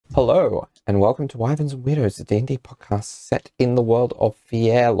Hello, and welcome to Wyverns and Weirdos, a D&D podcast set in the world of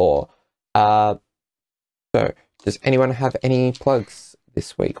Fierlor. So, does anyone have any plugs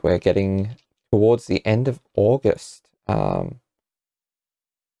this week? We're getting towards the end of August. So,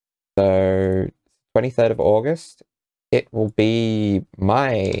 23rd of August, it will be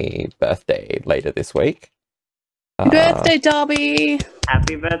my birthday later this week. Birthday, Darby!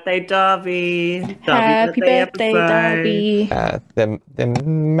 Happy birthday, Darby! Happy birthday, Darby! There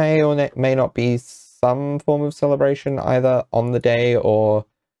may or may not be some form of celebration either on the day or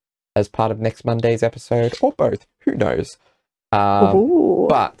as part of next Monday's episode, or both. Who knows?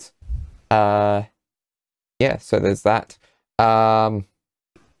 But yeah, so there's that.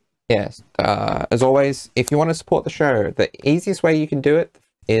 Yes, as always, if you want to support the show, the easiest way you can do it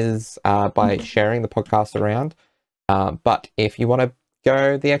is by sharing the podcast around. But if you want to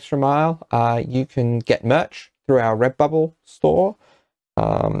go the extra mile, you can get merch through our Redbubble store,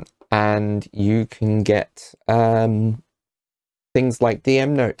 and you can get things like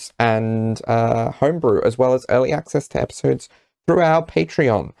DM notes and homebrew, as well as early access to episodes through our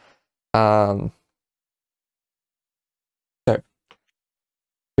Patreon. So,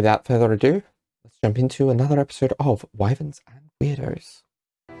 without further ado, let's jump into another episode of Wyverns and Weirdos.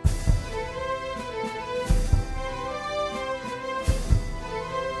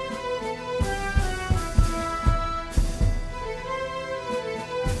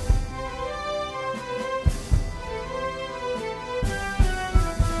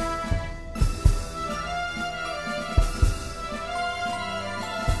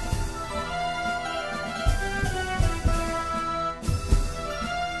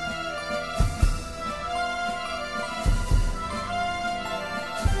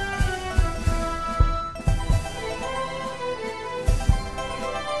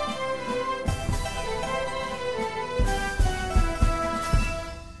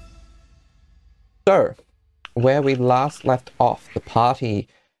 So, where we last left off, the party,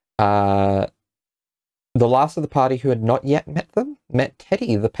 the last of the party who had not yet met them, met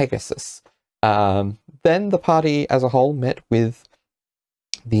Teddy the Pegasus. Then the party as a whole met with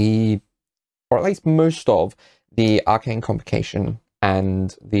or at least most of, the Arcane Convocation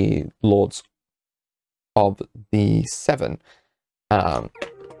and the Lords of the Seven,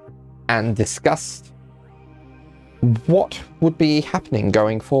 and discussed what would be happening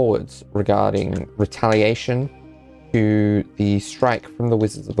going forwards regarding retaliation to the strike from the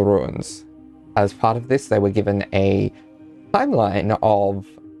Wizards of the Ruins. As part of this, they were given a timeline of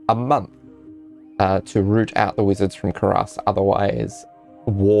a month to root out the wizards from Kharas, otherwise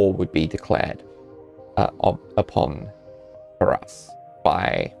war would be declared upon Kharas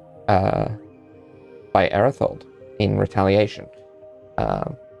by Erithald in retaliation.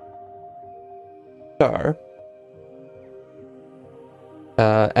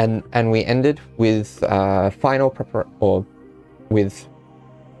 And we ended with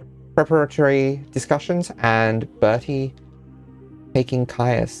preparatory discussions and Bertie taking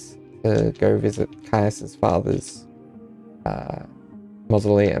Kharas to go visit Kaius's father's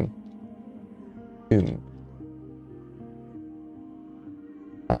mausoleum tomb.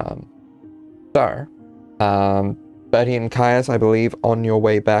 Bertie and Kaius, I believe, on your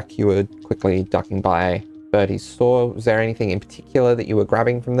way back, you were quickly ducking by Bertie's store. Was there anything in particular that you were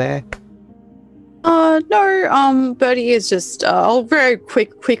grabbing from there? No, Bertie is just, I'll very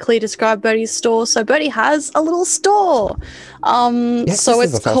quickly describe Bertie's store. So Bertie has a little store. Yes, so this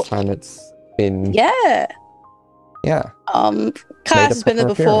it's is the first time it's been... Yeah. Yeah. Kaius has been there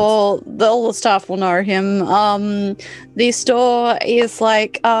before. All the staff will know him. The store is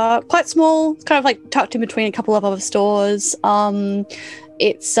like quite small. It's kind of like tucked in between a couple of other stores.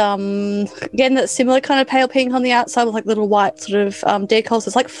 It's again that similar kind of pale pink on the outside with like little white sort of decals.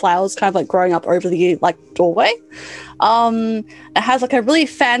 It's like flowers kind of like growing up over the like doorway. It has like a really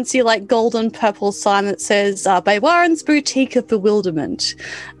fancy like golden purple sign that says Wyverns Boutique of Bewilderment.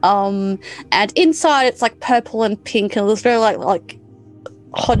 And inside it's like purple and pink, and it's very like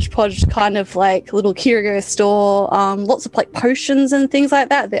hodgepodge kind of like little curio store. Lots of like potions and things like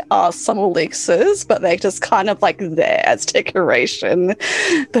that. There are some elixirs, but they're just kind of like there as decoration.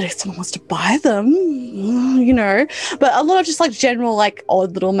 But if someone wants to buy them, you know, but a lot of just like general like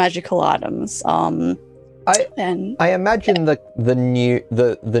odd little magical items. I imagine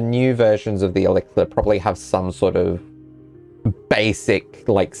the new versions of the elixir probably have some sort of basic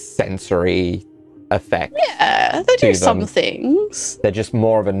like sensory effect. Yeah, they do some things. They're just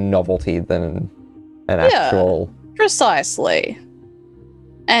more of a novelty than an actual. Precisely.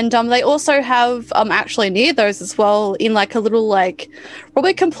 And they also have actually near those as well in like a little like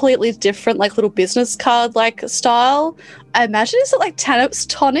probably completely different like little business card like style. I imagine is it like Tanip's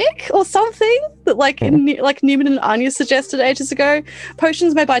tonic or something that like like Neumann and Anya suggested ages ago.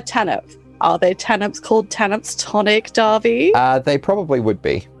 Potions made by Tanip. Are they Tanip's called Tanip's tonic, Darby? They probably would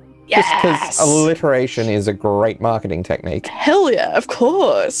be. Yes. Just because alliteration is a great marketing technique. Hell yeah, of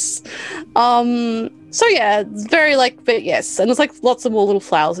course. So yeah, it's very like, but yes, and there's like lots of more little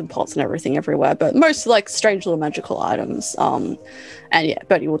flowers and pots and everything everywhere, but most like strange little magical items. And yeah,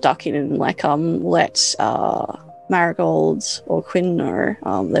 Bertie will duck in and like let Marigold or Quinn know.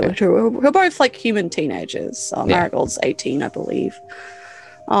 They were both like human teenagers. Marigold's 18, I believe.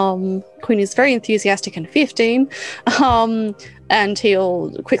 Quinn is very enthusiastic and 15. And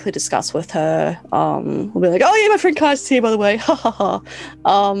he'll quickly discuss with her. We'll be like, oh yeah, my friend Kai's here, by the way. Ha ha ha.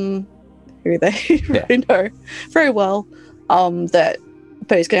 Who they really know very well. That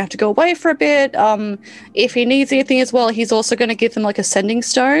Bertie's going to have to go away for a bit. If he needs anything as well, he's also going to give them like a sending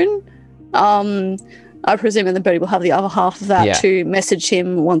stone. I presume that Bertie will have the other half of that to message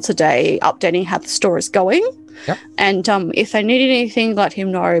him once a day, updating how the store is going. Yep. And if they need anything, let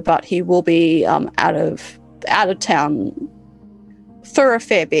him know. But he will be out of town for a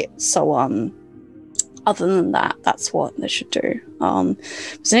fair bit. So other than that, that's what they should do.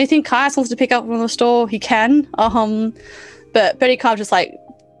 If there's anything Kaius wants to pick up from the store, he can. But Bertie kind of just like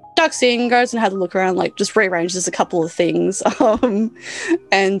ducks in, goes and has a look around, like just rearranges a couple of things,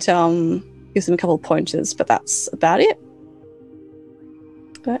 and gives them a couple of pointers. But that's about it.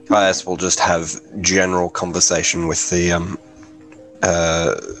 Kaius will just have general conversation with the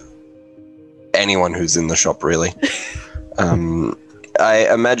anyone who's in the shop, really.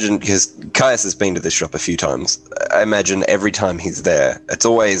 I imagine, because Kaius has been to this shop a few times, I imagine every time he's there, it's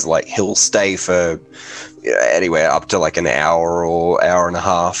always like he'll stay for anywhere up to like an hour or hour and a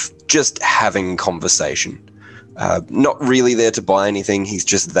half, just having conversation. Not really there to buy anything, he's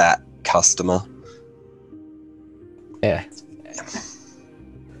just that customer. Yeah.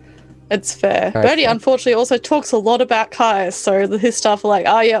 It's fair. Okay. Bertie, unfortunately, also talks a lot about Kaius, so his staff are like,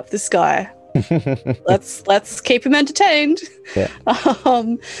 oh, yep, this guy. let's keep him entertained. Yeah.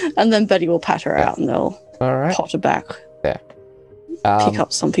 And then Bertie will pat her out and they'll pot her back. Yeah. Pick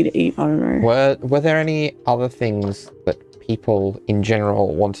up something to eat, I don't know. Were there any other things that people in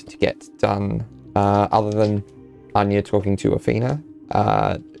general wanted to get done other than Anya talking to Athena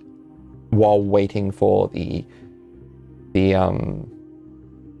while waiting for the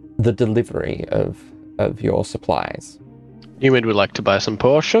delivery of your supplies? Neumann would like to buy some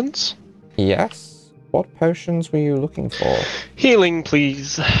potions. Yes. What potions were you looking for? Healing,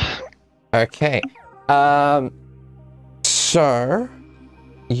 please. Okay. So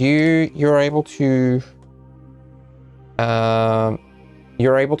you're able to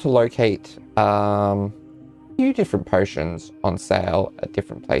locate a few different potions on sale at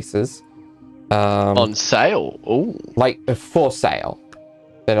different places. On sale? Oh. Like for sale.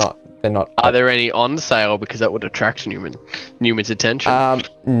 They're not. Are there any on sale? Because that would attract Newman's attention.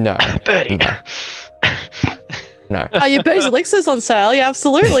 No. Bertie. No. Oh, your Bertie's elixirs on sale? Yeah,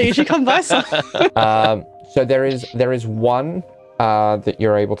 absolutely. You should come buy some. So there is one that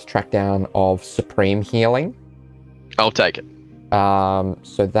you're able to track down of Supreme Healing. I'll take it.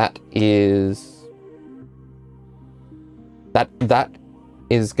 So that is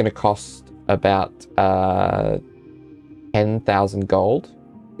going to cost about 10,000 gold.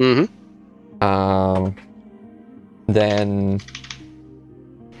 Mm-hmm.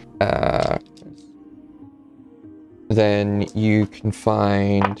 Then you can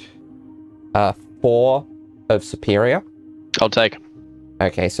find 4 of Superior. I'll take.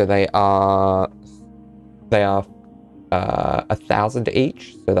 Okay, so they are 1,000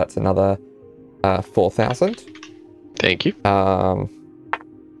 each, so that's another 4,000. Thank you. Do I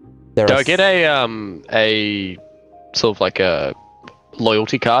get a sort of like a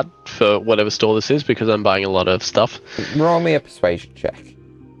loyalty card for whatever store this is, because I'm buying a lot of stuff? Roll me a persuasion check.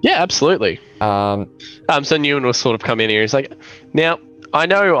 Yeah, absolutely. So Neumann will sort of come in here. He's like, now, I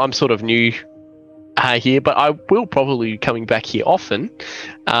know I'm sort of new here, but I will probably be coming back here often.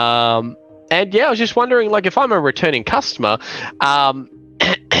 And yeah, I was just wondering, like, if I'm a returning customer, and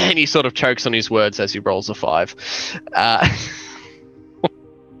he sort of chokes on his words as he rolls a 5.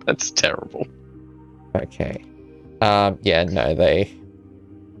 That's terrible. Okay. Yeah, no, they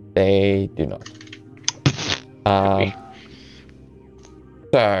do not.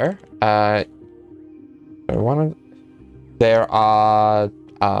 So, there are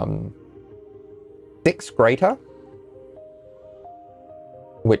 6 greater,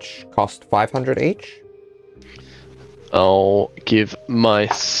 which cost 500 each. I'll give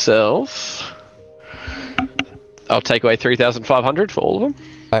myself... I'll take away 3,500 for all of them.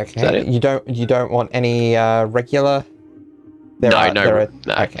 Okay. You don't want any regular? No. Okay.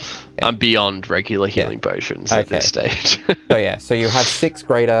 Yeah. I'm beyond regular healing potions at this stage. So you have 6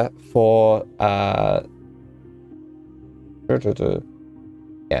 greater for 6,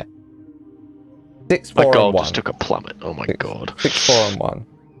 4, my gold and 1. just took a plummet. Oh my god. 6, 4, and 1.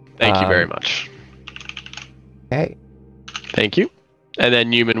 Thank you very much. Okay. Thank you. And then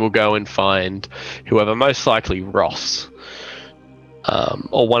Neumann will go and find whoever, most likely Ross,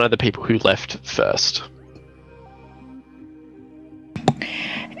 or one of the people who left first.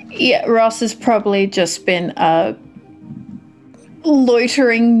 Yeah, Ross has probably just been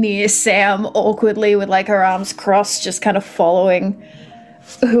loitering near Sam awkwardly with like her arms crossed, just kind of following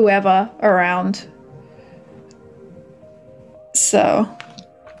whoever around. So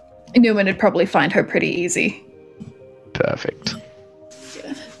Neumann would probably find her pretty easy. Perfect.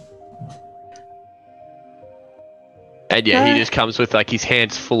 And he just comes with like his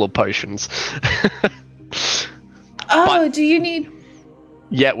hands full of potions. Do you need...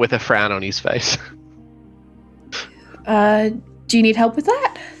 Yeah, with a frown on his face. Do you need help with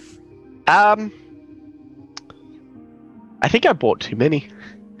that? I think I bought too many.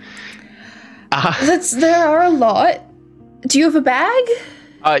 There are a lot. Do you have a bag?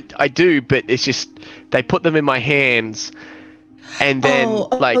 I do, but it's just they put them in my hands, and then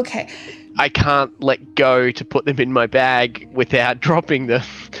okay. I can't let go to put them in my bag without dropping them.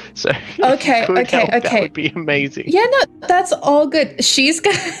 So okay. That would be amazing. Yeah, no, that's all good. She's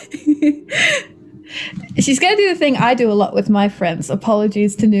gonna do the thing I do a lot with my friends.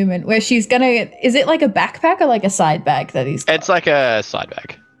 Apologies to Neumann, where she's gonna. Is it like a backpack or like a side bag that he's got? It's like a side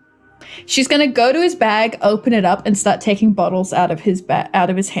bag. She's gonna go to his bag, open it up, and start taking bottles out of his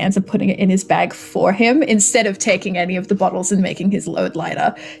hands and putting it in his bag for him, instead of taking any of the bottles and making his load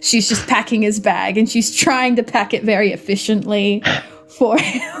lighter. She's just packing his bag, and she's trying to pack it very efficiently for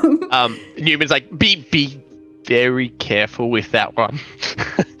him. Newman's like, be very careful with that one.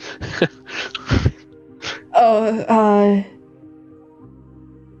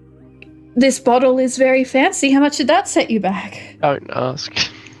 This bottle is very fancy. How much did that set you back? Don't ask.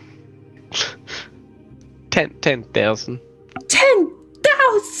 10,000.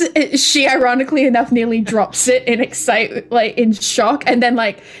 10,000! She, ironically enough, nearly drops it in in shock, and then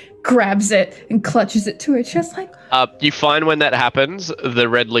grabs it and clutches it to her chest you find when that happens, the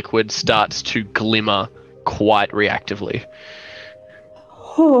red liquid starts to glimmer quite reactively.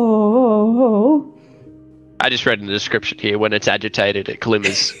 Oh. I just read in the description here, when it's agitated, it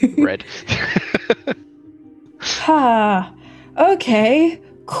glimmers red. Okay.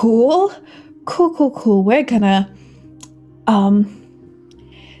 Cool. We're gonna,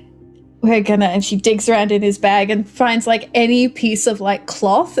 and she digs around in his bag and finds any piece of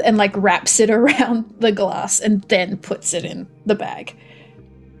cloth and wraps it around the glass and then puts it in the bag.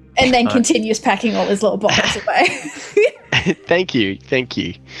 And then continues packing all his little bottles away. Thank you.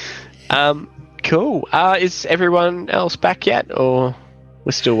 Cool. Is everyone else back yet, or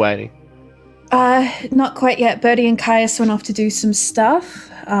we're still waiting? Not quite yet. Bertie and Caius went off to do some stuff.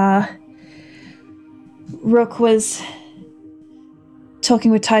 Rook was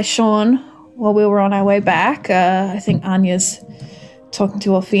talking with Tyshawn while we were on our way back. I think Anya's talking to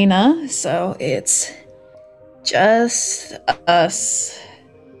Orfina, so it's just us.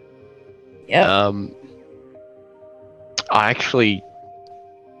 Yep. I actually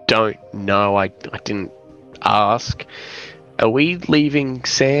don't know. I didn't ask. Are we leaving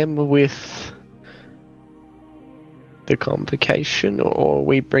Sam with the convocation, or are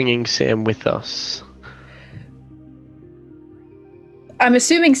we bringing Sam with us? I'm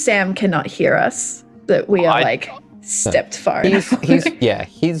assuming Sam cannot hear us, that we are stepped far enough. He's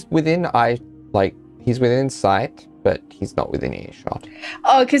within he's within sight, but he's not within earshot.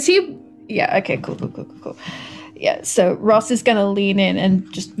 Oh, because okay, cool. Yeah, so Ross is going to lean in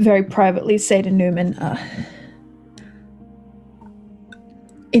and just very privately say to Neumann,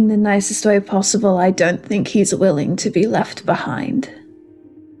 in the nicest way possible, I don't think he's willing to be left behind.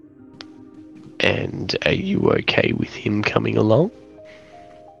 And are you okay with him coming along?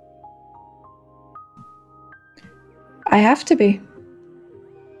 I have to be.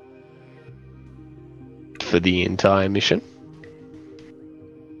 For the entire mission?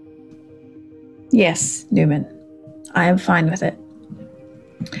 Yes, Neumann. I am fine with it.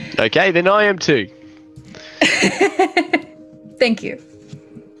 Okay, then I am too. Thank you.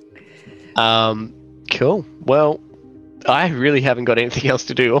 Cool. Well, I really haven't got anything else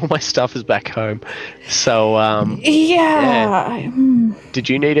to do. All my stuff is back home. So, yeah. Did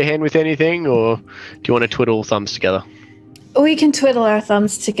you need a hand with anything, or do you want to twiddle thumbs together? We can twiddle our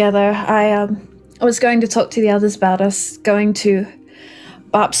thumbs together. I was going to talk to the others about us going to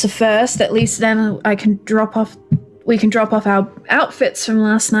Bapsa first. At least then we can drop off our outfits from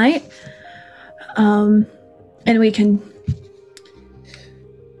last night. And we can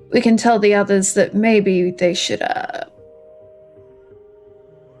tell the others that maybe they should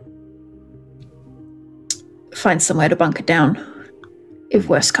find somewhere to bunker down if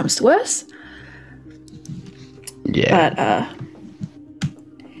worse comes to worse. Yeah. But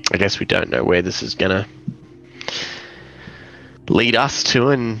I guess we don't know where this is gonna lead us to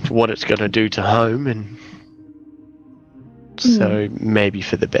and what it's gonna do to home, and so maybe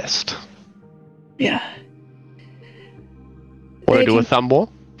for the best. Yeah. Want to do a thumb war?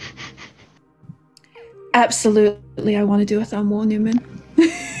 Absolutely, I want to do a thumb war, Neumann.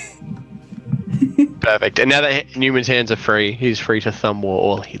 Perfect. And now that Newman's hands are free, he's free to thumb war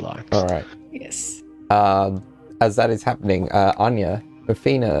all he likes. All right. Yes. As that is happening, Anya,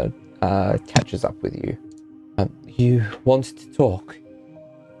 Athena catches up with you. You wanted to talk?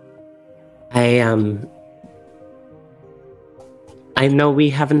 I know we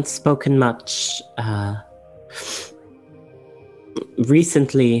haven't spoken much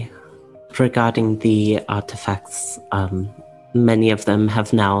recently regarding the artifacts. Many of them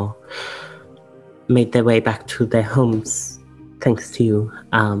have now made their way back to their homes, thanks to you.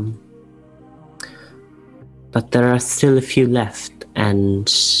 But there are still a few left,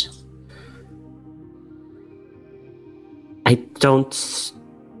 and I don't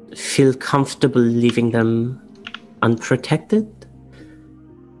feel comfortable leaving them unprotected,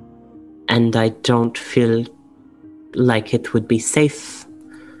 and I don't feel like it would be safe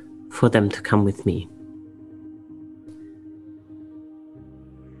for them to come with me.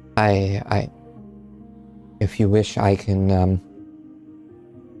 If you wish, I can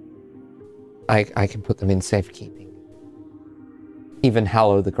I can put them in safekeeping. Even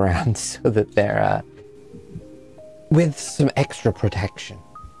hallow the ground so that they're with some extra protection.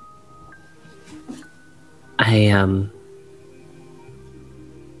 I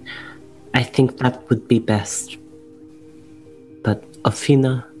think that would be best. But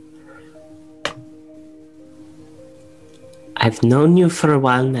Athena, I've known you for a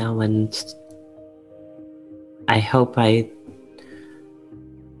while now, and I hope I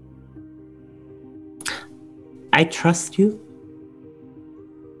trust you.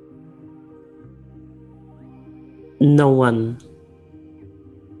 No one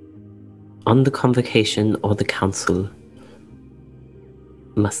on the convocation or the council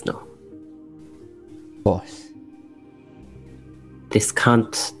must know. Of course. This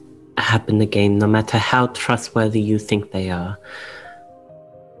can't happen again, no matter how trustworthy you think they are.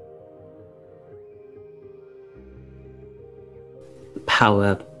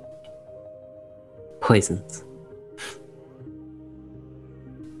 Power poisons.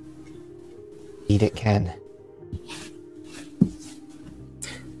 Indeed it can.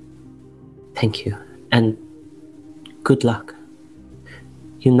 Thank you, and good luck.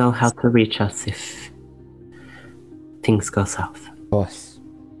 You know how to reach us if things go south. Of course.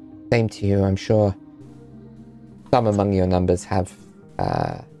 Same to you, I'm sure. Some among your numbers have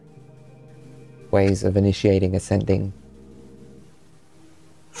ways of initiating ascending.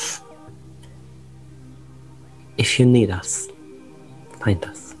 If you need us, find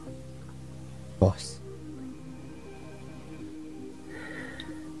us. Of course.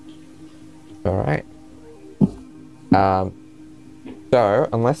 Alright. So,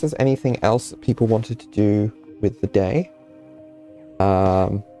 unless there's anything else that people wanted to do with the day,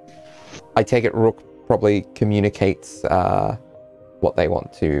 I take it Rook probably communicates what they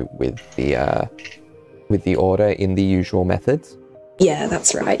want to with the order in the usual methods. Yeah,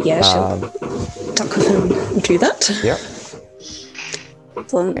 that's right. Yeah, she'll duck off and do that. Yep.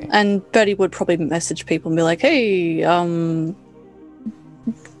 Okay. And Bertie would probably message people and be like, hey,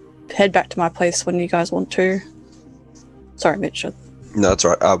 head back to my place when you guys want to. Sorry, Mitch. No, that's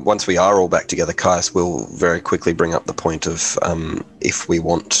right. Once we are all back together, Kais will very quickly bring up the point of if we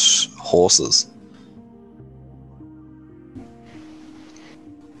want horses.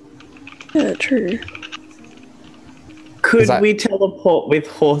 Yeah, true. Could we teleport with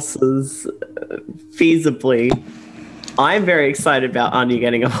horses feasibly? I'm very excited about Anya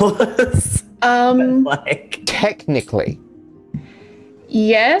getting a horse. Technically.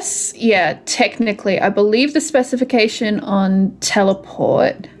 Yes, yeah, technically. I believe the specification on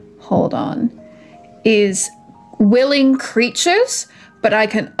teleport, hold on, is willing creatures, but I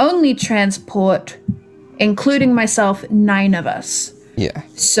can only transport, including myself, 9 of us. Yeah.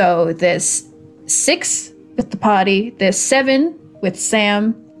 So there's 6 with the party, there's 7 with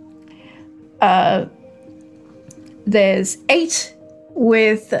Sam, there's 8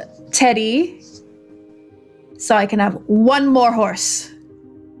 with Teddy, so I can have 1 more horse.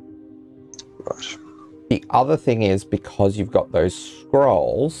 Right. The other thing is, because you've got those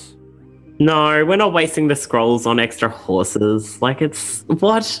scrolls... No, we're not wasting the scrolls on extra horses. Like, it's...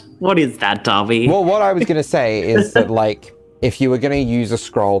 What is that, Darby? Well, what I was going to say is that, like, if you were going to use a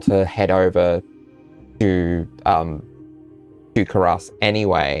scroll to head over to Kharas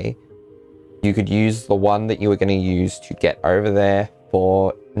anyway, you could use the one that you were going to use to get over there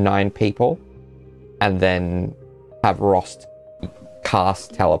for 9 people, and then have Ross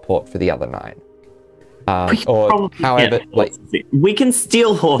cast teleport for the other 9. Or however, like, we can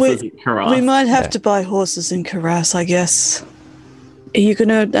steal horses in Kharas. We might have to buy horses in Kharas, I guess. Are you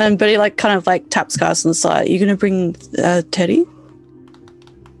gonna? But he kind of taps Kharas on the side. Are you gonna bring Teddy?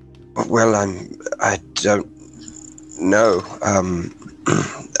 Well, I don't know.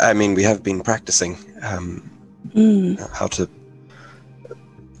 I mean, we have been practicing how to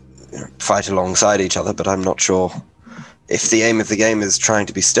fight alongside each other, but I'm not sure if the aim of the game is trying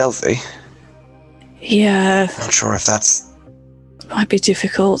to be stealthy. Yeah. Not sure if that's... Might be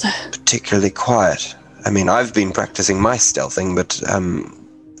difficult. Particularly quiet. I mean, I've been practicing my stealthing, but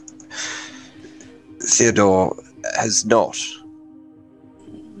Theodore has not.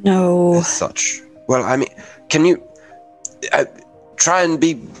 No. As such. Well, I mean, can you try and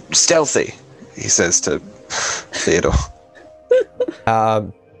be stealthy? He says to Theodore.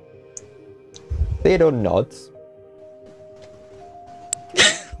 Theodore nods.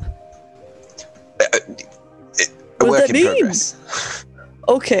 A What work does that in mean? progress.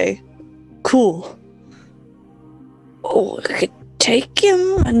 Okay. Cool. Oh, we could take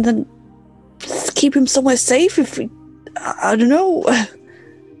him and then just keep him somewhere safe if we... I don't know.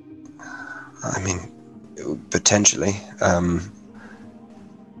 I mean, potentially. Well,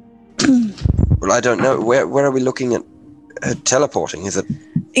 I don't know. Where are we looking at teleporting? Is it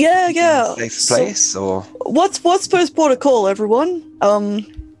Yeah. a safe place, or... What's first protocol, everyone?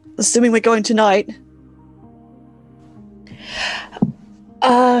 Assuming we're going tonight.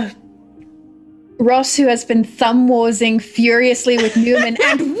 Ross, who has been thumb-warsing furiously with Neumann,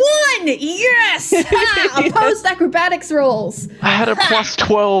 and won! Yes! Opposed acrobatics rolls! I had a plus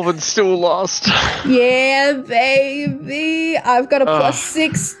 12 and still lost. Yeah, baby! I've got a plus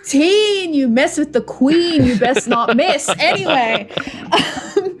 16! You mess with the queen, you best not miss. Anyway,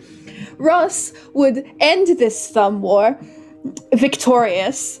 Ross would end this thumb war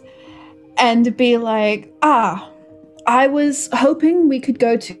victorious and be like, I was hoping we could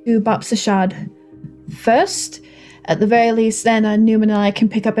go to Bapsa Shad first. At the very least, then Neumann and I can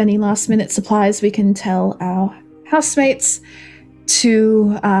pick up any last-minute supplies. We can tell our housemates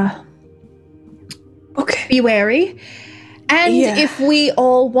to be wary. And if we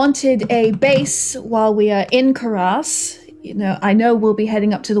all wanted a base while we are in Kharas, I know we'll be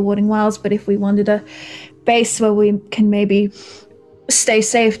heading up to the Warding Wilds, but if we wanted a base where we can maybe stay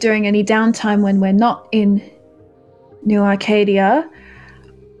safe during any downtime when we're not in New Arcadia,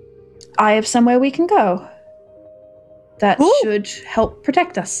 I have somewhere we can go that should help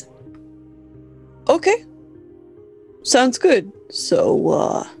protect us. Okay. Sounds good.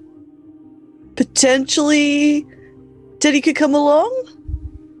 So, potentially Teddy could come along?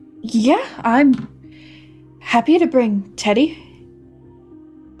 Yeah, I'm happy to bring Teddy.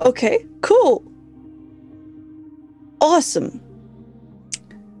 Okay, cool. Awesome.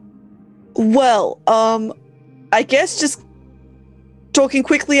 Well, I guess just talking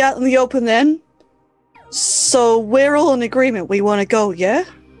quickly out in the open then. So we're all in agreement we want to go, yeah?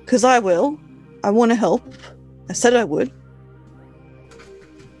 Because I will. I want to help. I said I would.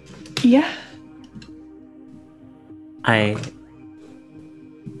 Yeah. I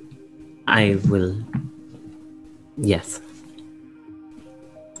will. Yes.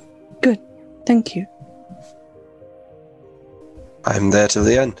 Good. Thank you. I'm there till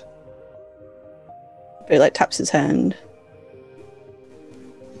the end. He taps his hand.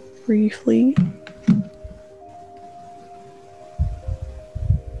 Briefly.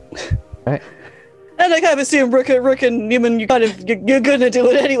 Right. And I kind of assume Rook and Neumann, you're gonna do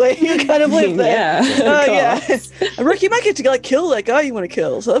it anyway. You kind of live there. Yeah. And Rook, you might get to kill that guy you want to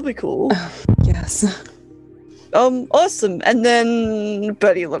kill, so that'd be cool. Yes. Awesome. And then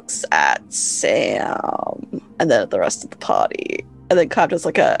Bertie looks at Sam, and then at the rest of the party, and then kind of does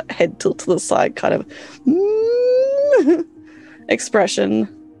a head tilt to the side kind of expression.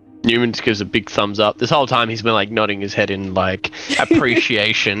 Neumann just gives a big thumbs up. This whole time he's been nodding his head in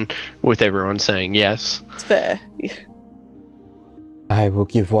appreciation with everyone saying yes. It's fair. I will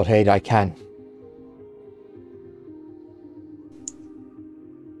give what aid I can.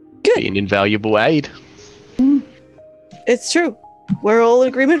 Good. Be an invaluable aid. It's true. We're all in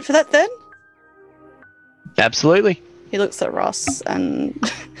agreement for that then? Absolutely. He looks at Ross, and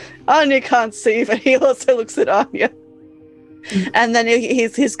Anya can't see, but he also looks at Anya. And then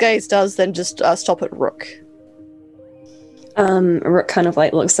his gaze does then just stop at Rook. Rook kind of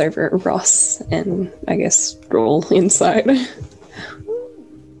like looks over at Ross and I guess roll inside.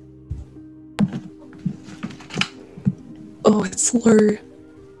 Oh, it's low.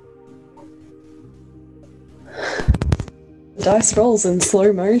 Dice rolls in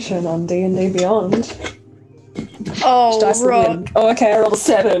slow motion on D&D Beyond. Oh, Rook. Oh, okay, I rolled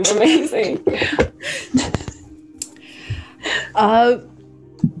 7. Amazing.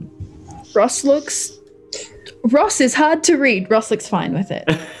 Ross is hard to read. Ross looks fine with it.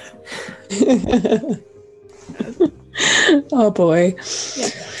 Oh boy. Yeah.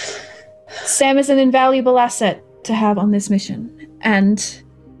 Sam is an invaluable asset to have on this mission. And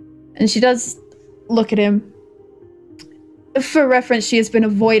she does look at him. For reference, she has been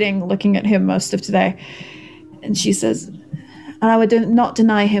avoiding looking at him most of today. And she says, and I would not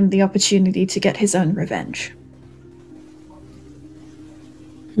deny him the opportunity to get his own revenge.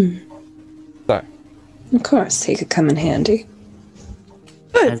 So, of course, he could come in handy.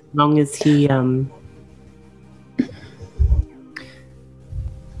 As long as he,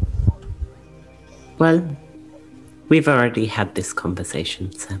 well, we've already had this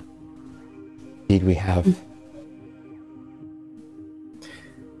conversation, Sam. Indeed we have.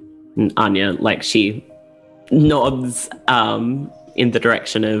 And Anya, like, she nods in the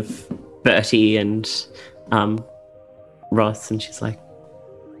direction of Bertie and Ross, and she's like,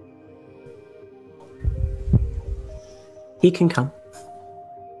 he can come.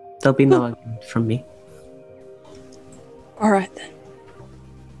 There'll be no argument from me. All right, then.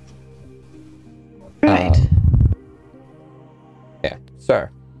 Right. Yeah, so,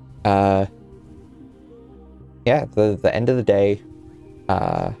 yeah, the end of the day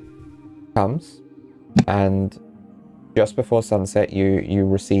comes, and just before sunset, you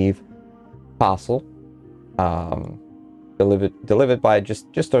receive parcel, delivered by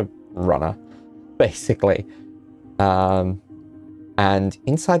just a runner, basically, and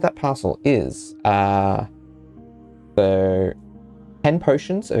inside that parcel is the 10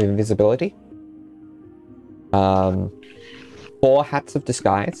 potions of invisibility, 4 hats of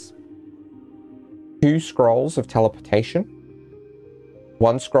disguise, 2 scrolls of teleportation,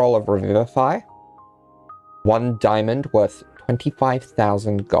 1 scroll of revivify, 1 diamond worth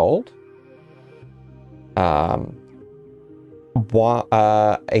 25,000 gold, a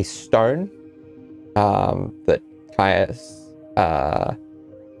stone that Kharas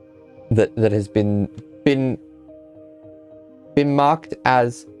that has been marked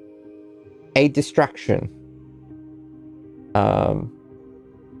as a distraction,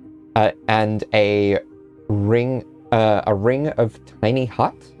 and a ring of tiny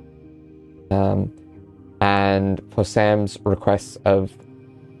hut, and for Sam's requests of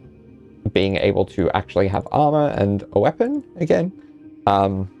being able to actually have armor and a weapon again,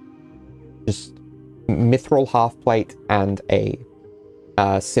 just mithril half plate and a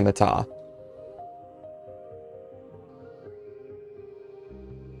scimitar.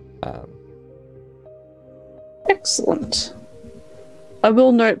 Excellent. I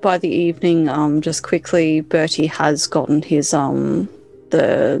will note by the evening, just quickly, Bertie has gotten his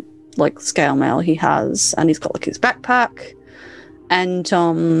the like scale mail he has, and he's got like his backpack, and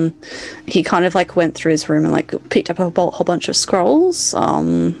he kind of like went through his room and like picked up a whole bunch of scrolls,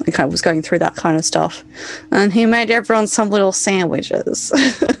 and kind of was going through that kind of stuff, and he made everyone some little sandwiches.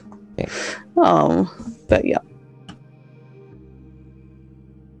 Yeah. But yeah.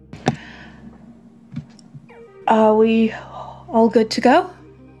 Are we all good to go?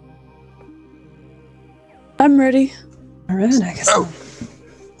 I'm ready. All right, I guess. Oh,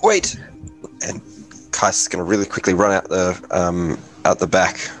 wait! And Kais is going to really quickly run out the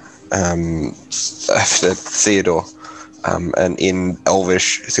back after Theodore, and in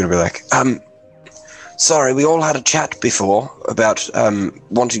Elvish, he's going to be like, sorry, we all had a chat before about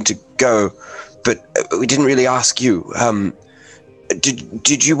wanting to go, but we didn't really ask you.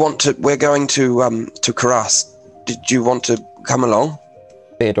 Did you want to? We're going to Kharas. Did you want to come along?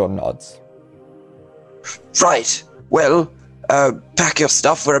 Theodore nods. Right. Well, pack your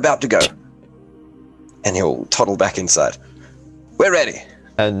stuff. We're about to go. And he'll toddle back inside. We're ready.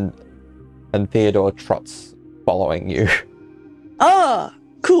 And Theodore trots following you. Ah,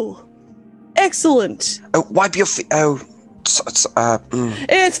 cool. Excellent. Oh, wipe your feet. Oh,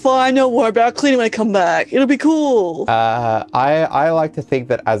 It's fine. Don't worry about it. Clean it when I come back. It'll be cool. I like to think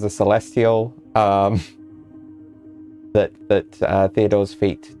that as a Celestial, that Theodore's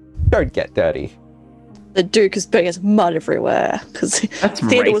feet don't get dirty. The Duke is burning his mud everywhere because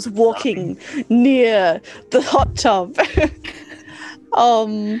Theodore was walking near the hot tub.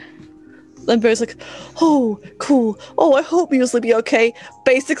 Then Bert's like, oh, cool. Oh, I hope you'll be okay.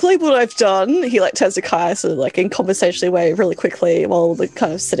 Basically, what I've done, he like turns to Kharas and like in conversationally way really quickly while they're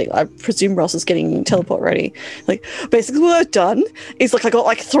kind of sitting. I presume Ross is getting teleport ready. Like, basically what I've done is like I got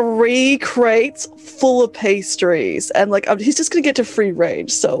like 3 crates full of pastries, and like he's just gonna get to free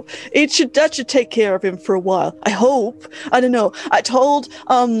range. So that should take care of him for a while. I hope. I don't know.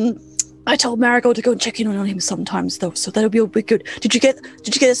 I told Marigold to go and check in on him sometimes, though, so that'll be good. Did you get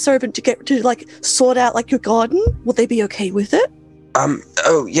a servant to like sort out like your garden? Will they be okay with it?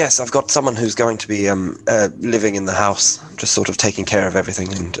 Oh yes, I've got someone who's going to be living in the house, just sort of taking care of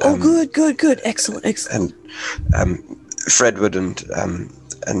everything. And good, excellent. And Fredwood and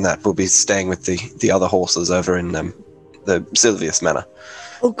that will be staying with the other horses over in the Silvius Manor.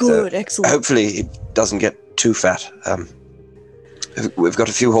 Oh, good, so excellent. Hopefully he doesn't get too fat. We've got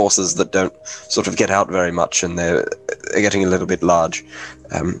a few horses that don't sort of get out very much, and they're getting a little bit large.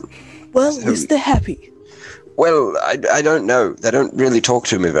 Well, at least they're happy. Well, I don't know. They don't really talk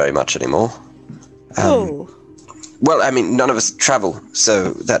to me very much anymore. Well, I mean, none of us travel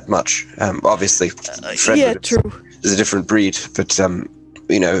so that much. Obviously, Fred true. is a different breed, but old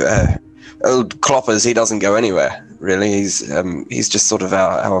Cloppers, he doesn't go anywhere really. He's just sort of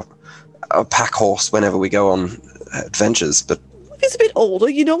our pack horse whenever we go on adventures, but. He's a bit older,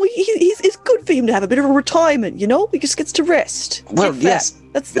 it's good for him to have a bit of a retirement, He just gets to rest. Well, yes.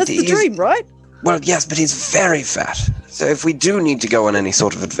 That's the dream, right? Well, yes, but he's very fat. So if we do need to go on any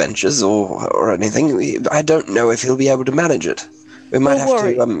sort of adventures or anything, I don't know if he'll be able to manage it. We might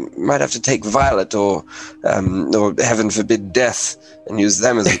have to take Violet or heaven forbid Death and use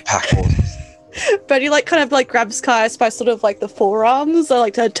them as a pack horse. But he kind of grabs Kaius by sort of the forearms,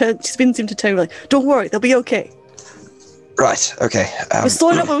 spins him to turn like, don't worry, they'll be okay. Right, okay. We'll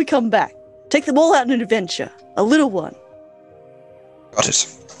sort it out when we come back. Take them all out on an adventure. A little one. Got it.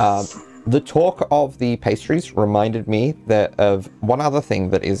 The talk of the pastries reminded me of one other thing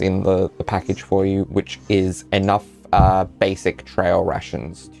that is in the package for you, which is enough basic trail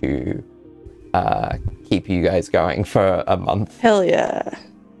rations to keep you guys going for a month. Hell yeah.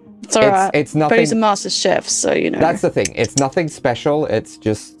 It's alright. It's nothing. But he's a master chef, so That's the thing. It's nothing special. It's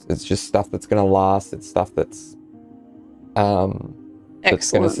just stuff that's gonna last. It's stuff that's going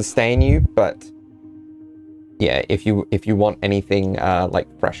to sustain you, but yeah, if you want anything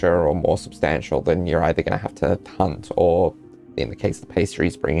fresher or more substantial, then you're either going to have to hunt, or in the case of the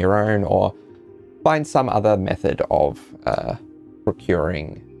pastries, bring your own, or find some other method of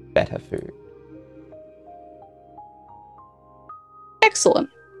procuring better food. Excellent.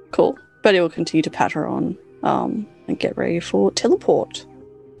 Cool. But it will continue to patter on and get ready for teleport.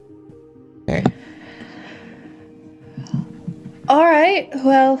 Okay. All right.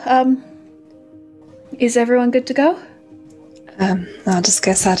 Well, is everyone good to go? I just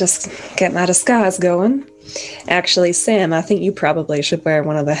guess I just get my disguise going. Actually, Sam, I think you probably should wear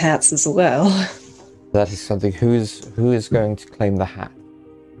one of the hats as well. That is something. Who is going to claim the hat?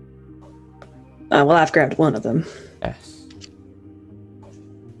 Well, I've grabbed one of them. Yes.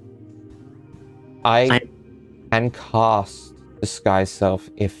 I can cast Disguise Self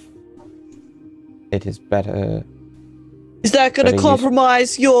if it is better. Is that going to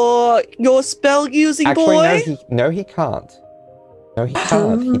compromise your spell using boy? Actually, no, he can't. No, he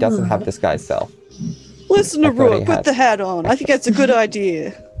can't. He doesn't have Disguise Self. Listen to Rook, put the hat on. I think that's a good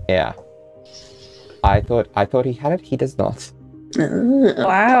idea. Yeah. I thought he had it. He does not.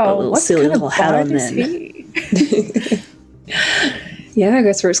 Wow, what silly kind little of hat on is then. he? Yeah, I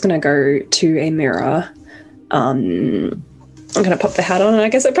guess we're just gonna go to a mirror. I'm gonna pop the hat on, and I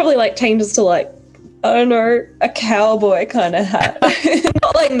guess it probably changes to I don't know, a cowboy kind of hat.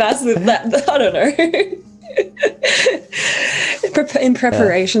 Not massive, that I don't know. In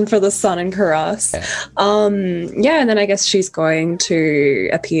preparation for the sun in Kharas. Yeah, and then I guess she's going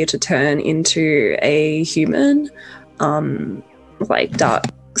to appear to turn into a human. Dark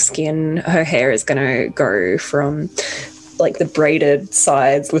skin. Her hair is gonna go from the braided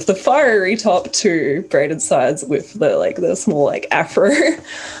sides with the fiery top to braided sides with the small afro.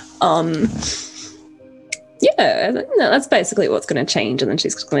 Yeah, that's basically what's going to change. And then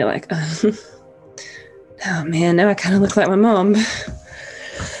she's going to be oh man, now I kind of look like my mom.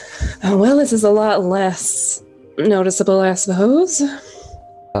 Oh, well, this is a lot less noticeable, I suppose.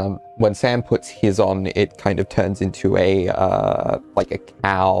 When Sam puts his on, it kind of turns into a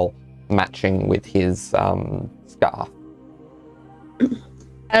cowl matching with his scarf.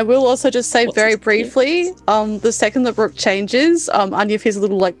 I will also just say very briefly, the second that Rook changes, Anya hears a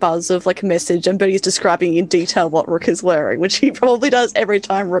little like buzz of like a message, and Bertie's describing in detail what Rook is wearing, which he probably does every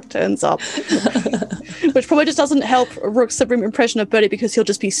time Rook turns up. Which probably just doesn't help Rook's supreme impression of Bertie because he'll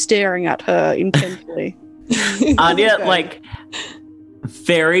just be staring at her intently. Anya like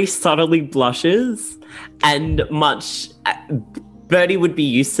very subtly blushes, and much Bertie would be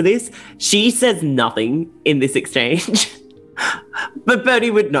used to this. She says nothing in this exchange. But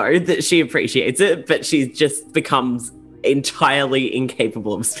Bertie would know that she appreciates it, but she just becomes entirely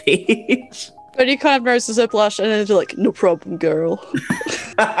incapable of speech. Bertie kind of noses her blush and then like, no problem, girl.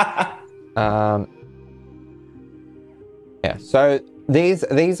 Yeah, so these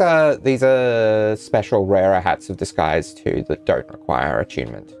are special rarer hats of disguise too that don't require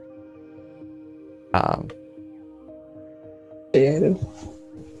attunement.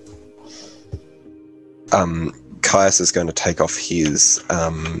 Kharas is going to take off his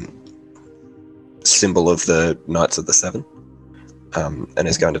symbol of the Knights of the Seven, and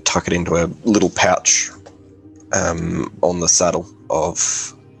is going to tuck it into a little pouch on the saddle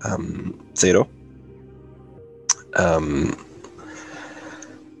of Theodore.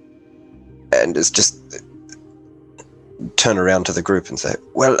 And is just turn around to the group and say,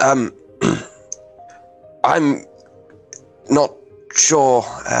 well, I'm not sure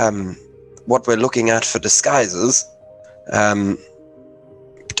what we're looking at for disguises. But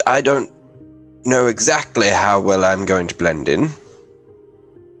I don't know exactly how well I'm going to blend in.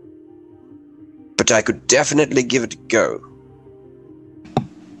 But I could definitely give it a go.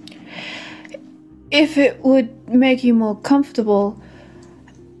 If it would make you more comfortable,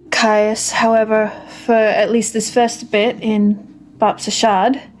 Caius, however, for at least this first bit in Bapsa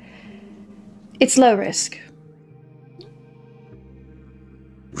Shad, it's low risk.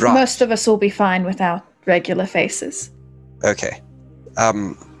 Right. Most of us will be fine with our regular faces. Okay.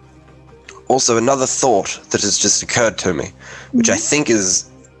 Also, another thought that has just occurred to me, which I think is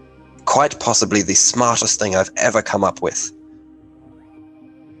quite possibly the smartest thing I've ever come up with.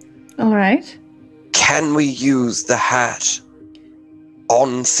 All right. Can we use the hat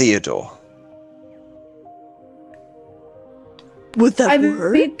on Theodore? Would that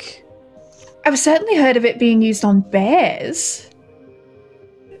work? I've certainly heard of it being used on bears.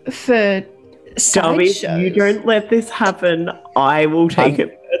 For sideshows. You don't let this happen. I will take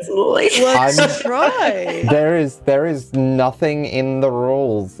it personally. Let's try. There is nothing in the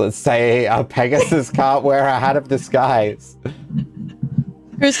rules that say a Pegasus can't wear a hat of disguise.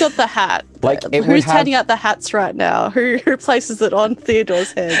 Who's got the hat? Like, who's handing out the hats right now? Who places it on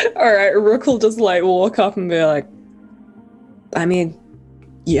Theodore's head? All right, Rook will just like walk up and be like, I mean,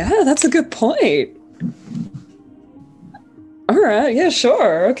 yeah, that's a good point. All right, yeah,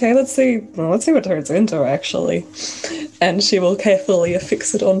 sure. Okay, let's see what it turns into, actually. And she will carefully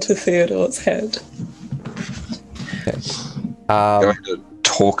affix it onto Theodore's head. Okay. I'm going to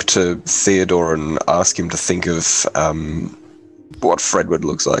talk to Theodore and ask him to think of what Fredwood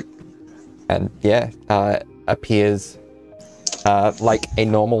looks like. And yeah, appears like a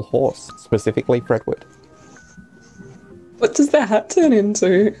normal horse, specifically Fredwood. What does the hat turn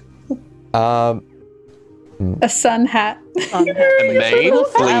into? A sun hat. A mane?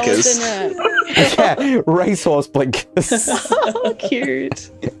 Blinkers. Yeah, racehorse blinkers. Oh,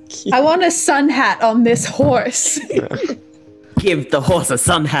 cute. I want a sun hat on this horse. Give the horse a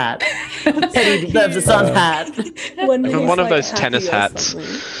sun hat. Teddy deserves a sun hat. One of those tennis hats.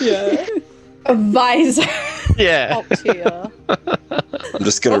 Yeah. A visor. Yeah. I'm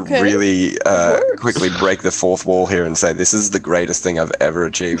just going to really quickly break the fourth wall here and say this is the greatest thing I've ever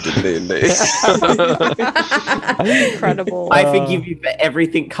achieved in D&D. Incredible. I forgive you for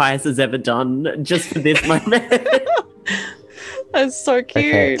everything Caius has ever done just for this moment. That's so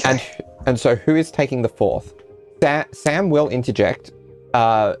cute. Okay. And so who is taking the fourth? Sam will interject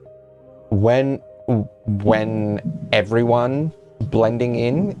when everyone blending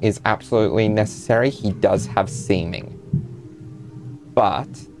in is absolutely necessary. He does have seeming, but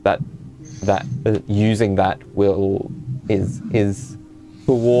that using that is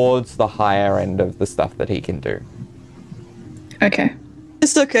towards the higher end of the stuff that he can do. Okay.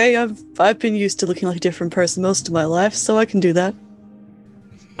 It's okay. I've been used to looking like a different person most of my life, so I can do that.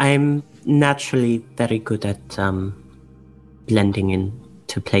 I'm naturally very good at blending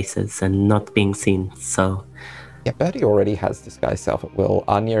into places and not being seen, so... Yeah, Bertie already has disguise self at will.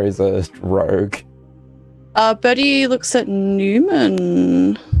 Anya is a rogue. Bertie looks at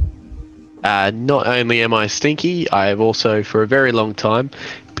Neumann. Not only am I stinky, I have also, for a very long time,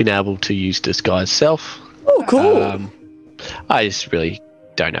 been able to use disguise self. Oh, cool. I just really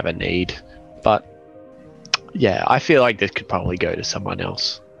don't have a need, but Yeah, I feel like this could probably go to someone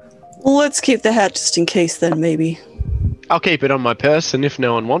else. Well, let's keep the hat just in case then, maybe. I'll keep it on my person if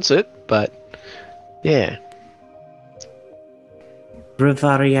no one wants it, but yeah.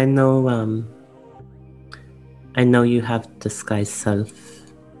 Rivari, I know you have disguised self,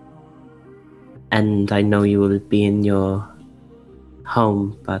 and I know you will be in your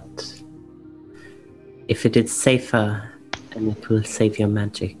home, but if it is safer and it will save your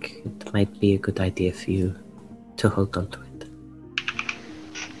magic, it might be a good idea for you to hold on to it.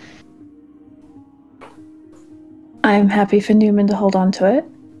 I'm happy for Neumann to hold on to it,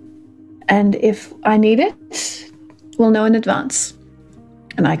 and if I need it, we'll know in advance,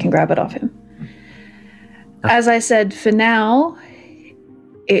 and I can grab it off him. As I said, for now,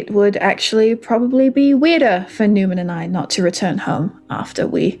 it would actually probably be weirder for Neumann and I not to return home after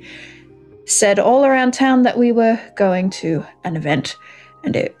we said all around town that we were going to an event,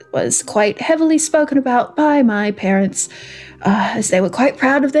 and it was quite heavily spoken about by my parents, as they were quite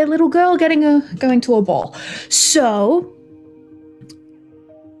proud of their little girl going to a ball. So,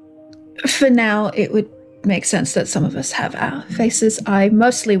 for now, it would make sense that some of us have our faces. I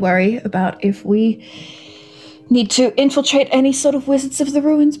mostly worry about if we need to infiltrate any sort of Wizards of the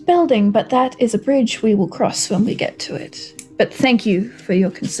Ruins building, but that is a bridge we will cross when we get to it. But thank you for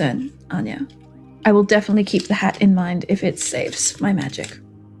your concern, Anya. I will definitely keep the hat in mind if it saves my magic.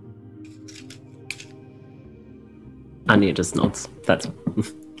 Anya just nods. That's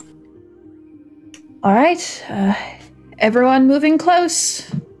all right. Everyone moving close.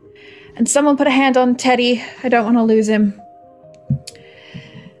 And someone put a hand on Teddy. I don't want to lose him.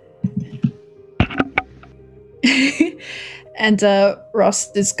 And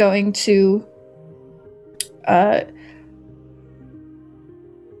Ross is going to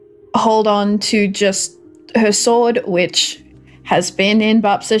hold on to just her sword, which has been in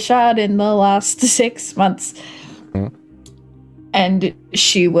Bapsa Shad in the last 6 months. And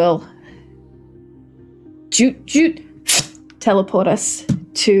she will teleport us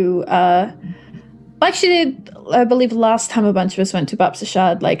to, like she did, I believe, last time a bunch of us went to Bapsa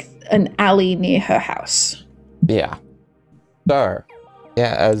Shad, like an alley near her house. Yeah. So,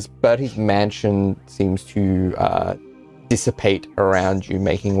 yeah, as Bertie's mansion seems to dissipate around you,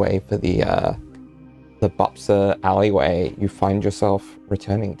 making way for the Bapsa alleyway, you find yourself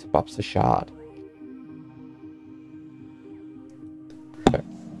returning to Bapsa Shad.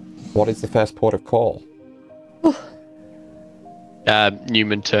 What is the first port of call?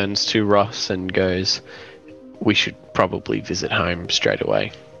 Neumann turns to Ross and goes, "We should probably visit home straight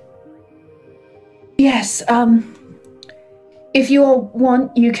away." Yes, if you all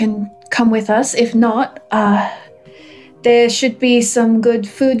want, you can come with us. If not, there should be some good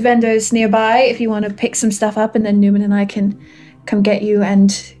food vendors nearby if you want to pick some stuff up, and then Neumann and I can come get you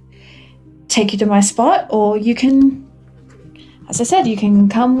and take you to my spot, or you can, as I said, you can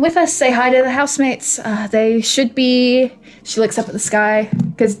come with us, say hi to the housemates. They should be... She looks up at the sky,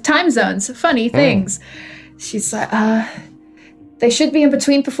 because time zones, funny things. She's like, they should be in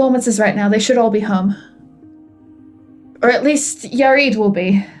between performances right now. They should all be home. Or at least Yarid will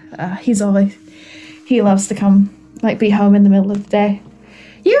be. He loves to come, like, be home in the middle of the day.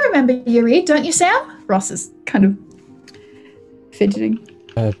 You remember Yarid, don't you, Sam? Ross is kind of fidgeting.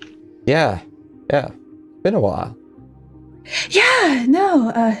 Yeah. Been a while. Yeah,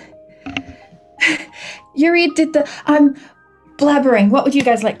 no, Yarid did the... I'm blabbering. What would you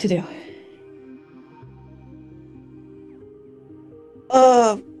guys like to do?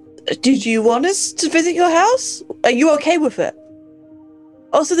 Did you want us to visit your house? Are you okay with it?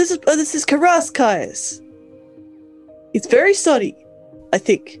 Also, this is Kharas, Kaius. It's very sunny, I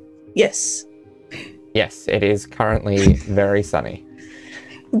think. Yes. Yes, it is currently very sunny.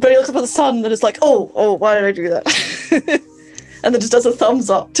 But he looks up at the sun and is like, oh, why did I do that? And then just does a thumbs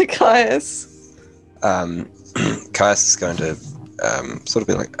up to Kaius. Kaius is going to sort of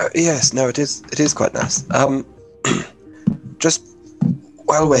be like, yes, no, it is quite nice. Just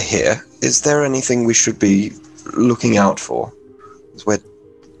while we're here, is there anything we should be looking out for? Because we're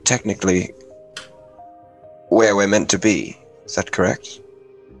technically where we're meant to be. Is that correct?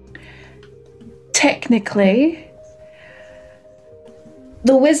 Technically,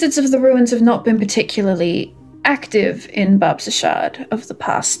 the Wizards of the Ruins have not been particularly active in Bapsa Shad of the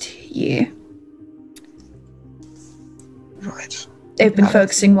past year. Right. They've been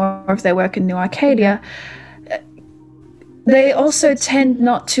focusing more of their work in New Arcadia. They also tend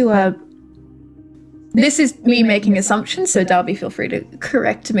not to... This is me making assumptions, so Darby, feel free to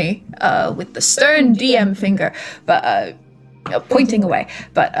correct me with the stern DM finger, but pointing away.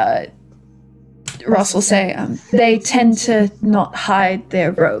 But Ross will say they tend to not hide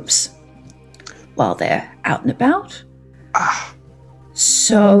their robes while they're out and about.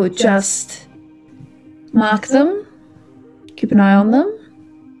 So just mark them, keep an eye on them.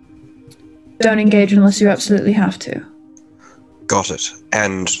 Don't engage unless you absolutely have to. Got it.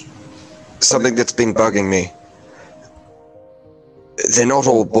 And something that's been bugging me. They're not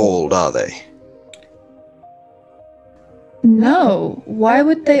all bald, are they? No. Why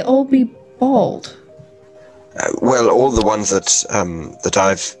would they all be bald? Well, all the ones that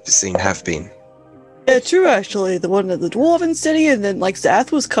I've seen have been. Yeah, true, actually. The one at the Dwarven City, and then, like,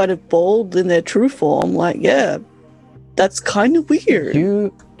 Zath was kind of bald in their true form. Like, yeah, that's kind of weird.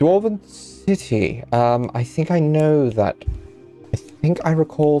 Dwarven City, I think I know that. I think I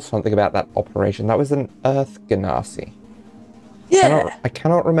recall something about that operation. That was an Earth Ganassi. Yeah. I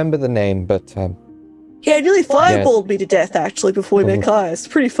cannot remember the name, but... yeah, it nearly fireballed me to death, actually, before we met Kharas. It's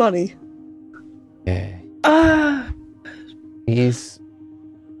pretty funny. Yeah. He's...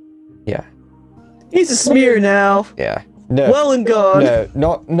 yeah. He's a smear now. Yeah. No. Well and gone.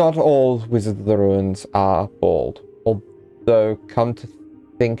 No, not all Wizards of the Ruins are bald. Although, come to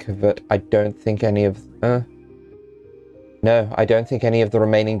think of it, I don't think any of... no, I don't think any of the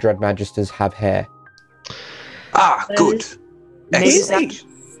remaining Dread Magisters have hair. Ah, good. Excellent.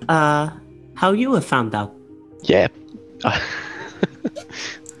 How you have found out? Yeah.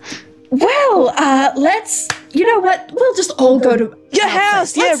 Well, let's... You know what? We'll just all go to... Your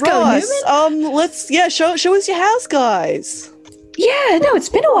house! Yeah, Ross! Show us your house, guys! Yeah, no, it's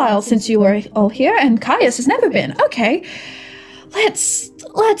been a while since you were all here, and Caius has never been. Okay. Let's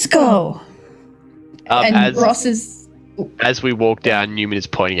go. And Ross is... As we walk down, Neumann is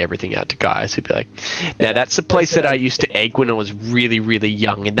pointing everything out to Gaius. He'd be like, now that's the place that I used to egg when I was really, really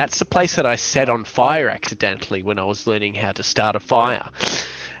young. And that's the place that I set on fire accidentally when I was learning how to start a fire.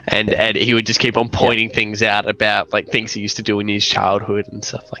 And he would just keep on pointing things out about like things he used to do in his childhood and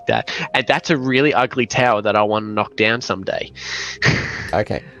stuff like that. And that's a really ugly tower that I want to knock down someday.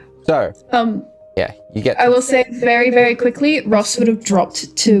 Okay. So, yeah, you get... I will say very, very quickly, Ross would have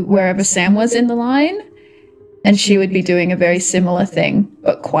dropped to wherever Sam was in the line. And she would be doing a very similar thing,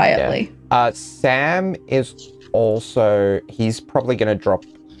 but quietly. Yeah. Sam is also... He's probably going to drop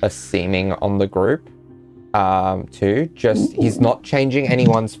a seeming on the group, too. Just, he's not changing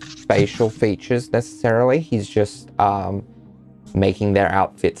anyone's facial features, necessarily. He's just making their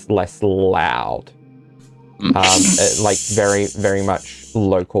outfits less loud. Like, very, very much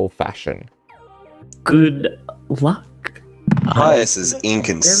local fashion. Good luck. Bias is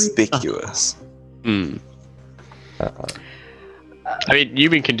inconspicuous. I mean,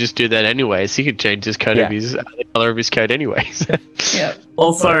 Neumann can just do that anyways. He could change his coat of his the color of his coat anyways. Yeah.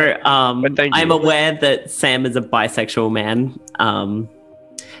 Also, I'm aware that Sam is a bisexual man.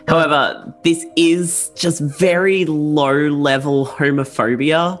 However, this is just very low-level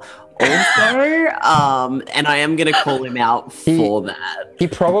homophobia. Also, and I am going to call him out for that. He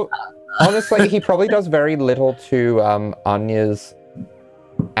probably, honestly, he probably does very little to Anya's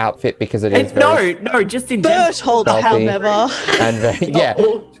outfit because it is very... No, just in Berthold, hell never. And very,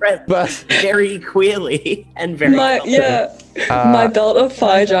 but very queerly and very... My belt of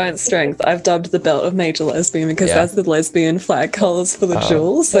fire giant strength, I've dubbed the belt of major lesbian because that's the lesbian flag colours for the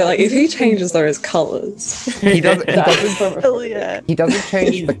jewels. So, like, if he changes those colours... He doesn't change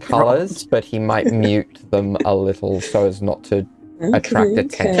the colours, but he might mute them a little so as not to attract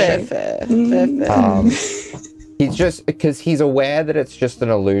attention. Fair. He's just, because he's aware that it's just an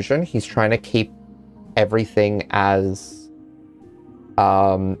illusion, he's trying to keep everything as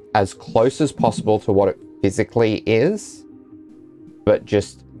close as possible to what it physically is, but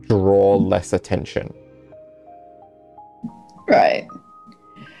just draw less attention. Right.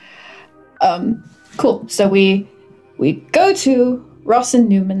 Cool. So we go to Ross and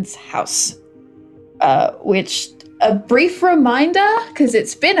Neumann's house, which... A brief reminder, because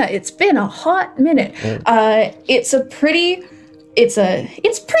it's been a hot minute. It's a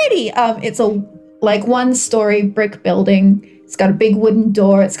like 1-story brick building. It's got a big wooden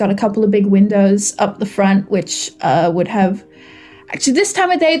door. It's got a couple of big windows up the front, which would have... Actually, this time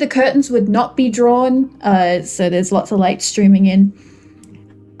of day, the curtains would not be drawn, so there's lots of light streaming in.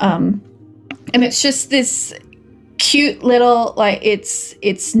 And it's just this cute little, like,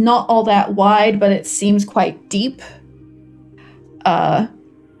 it's not all that wide, but it seems quite deep. And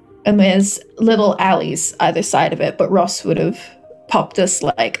there's little alleys either side of it, but Ross would have popped us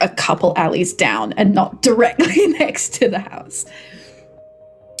like a couple alleys down and not directly next to the house.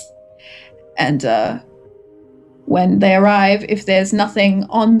 And when they arrive, if there's nothing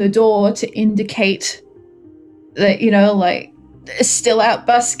on the door to indicate that, you know, like, still out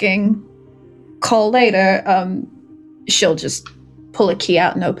busking, call later, she'll just pull a key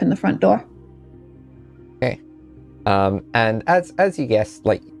out and open the front door. And as you guessed,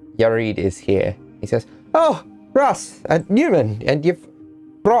 like, Yarid is here. He says, "Oh, Ross and Neumann, and you've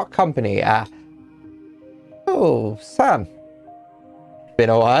brought company. Oh, Sam. Been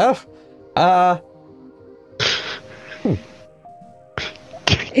a while.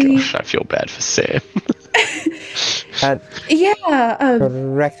 Gosh, I feel bad for Sam.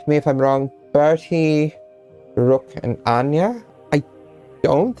 Correct me if I'm wrong. Bertie, Rook, and Anya. I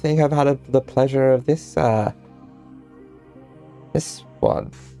don't think I've had the pleasure of this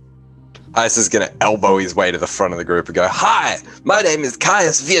one." Ice is going to elbow his way to the front of the group and go, "Hi, my name is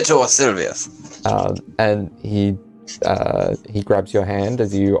Caius Viator Silvius." And he grabs your hand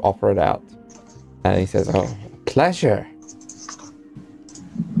as you offer it out. And he says, "Oh, pleasure."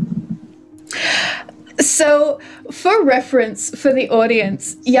 So, for reference for the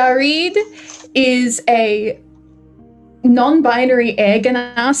audience, Yarid is a non-binary air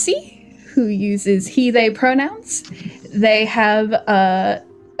ganassi who uses he/they pronouns. They have a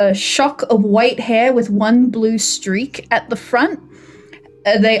shock of white hair with one blue streak at the front.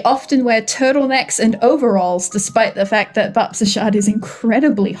 They often wear turtlenecks and overalls, despite the fact that Bapsa Shad is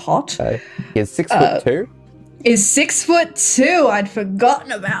incredibly hot. He is 6'2". Is 6'2". I'd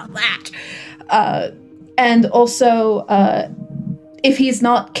forgotten about that. And also, if he's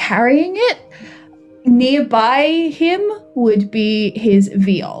not carrying it, nearby him would be his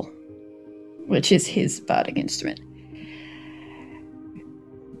viol, which is his bardic instrument.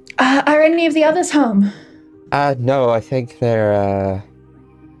 Are any of the others home? No, I think they're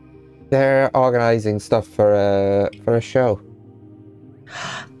organizing stuff for a show.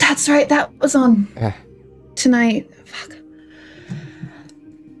 That's right, that was on tonight. Fuck.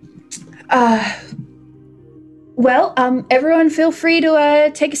 Well, everyone feel free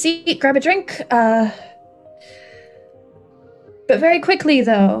to take a seat, grab a drink. But very quickly,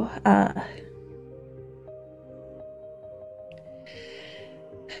 though,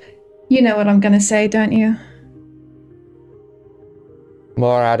 you know what I'm gonna say, don't you?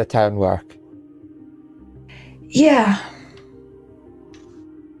 More out-of-town work. Yeah.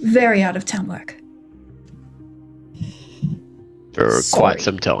 Very out-of-town work. For quite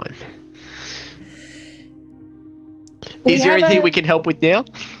some time. Is there anything we can help with now?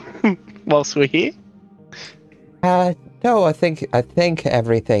 Whilst we're here? No, I think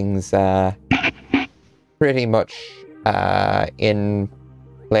everything's pretty much in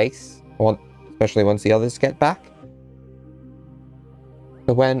place. Especially once the others get back.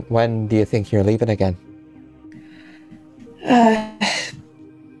 So when do you think you're leaving again?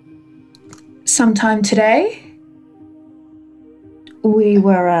 Sometime today. We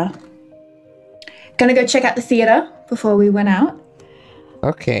were gonna go check out the theater before we went out.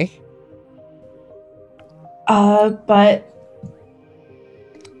 Okay. But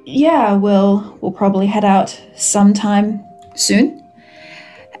yeah, we'll probably head out sometime soon.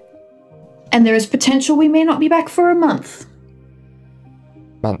 And there is potential we may not be back for a month.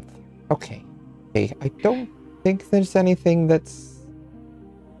 Okay. Hey, I don't think there's anything that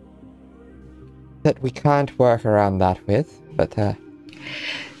we can't work around that with, but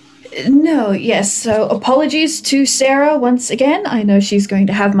No, yes, so apologies to Sarah once again. I know she's going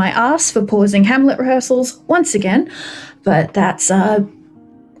to have my ass for pausing Hamlet rehearsals once again, but that's, I'll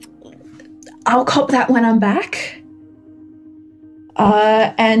cop that when I'm back.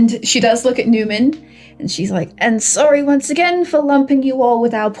 And she does look at Neumann, and she's like, "And sorry once again for lumping you all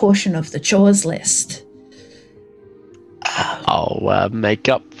with our portion of the chores list." I'll make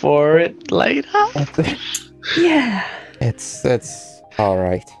up for it later. Yeah. It's all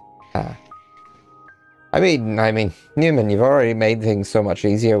right. I mean, Neumann, you've already made things so much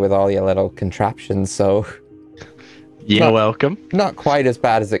easier with all your little contraptions, so... You're welcome. Not quite as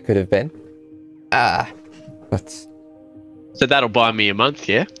bad as it could have been. But... So that'll buy me a month,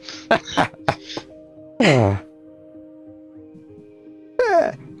 yeah?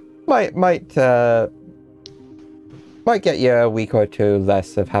 Might get you a week or two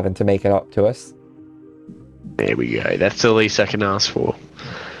less of having to make it up to us. There we go. That's the least I can ask for.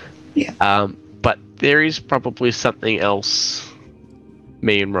 Yeah. But there is probably something else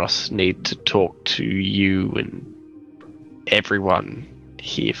me and Ross need to talk to you and everyone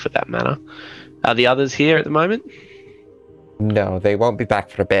here for that matter. Are the others here at the moment? No, they won't be back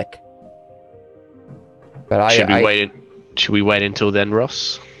for a bit. But Should we wait until then,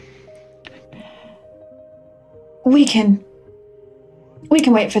 Ross? We can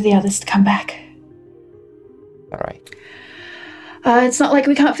wait for the others to come back. All right. It's not like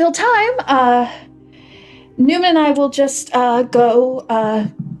we can't fill time. Neumann and I will just go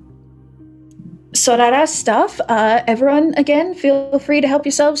sort out our stuff. Everyone, again, feel free to help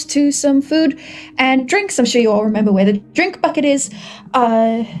yourselves to some food and drinks. I'm sure you all remember where the drink bucket is.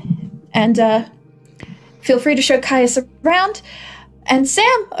 And feel free to show Caius around. And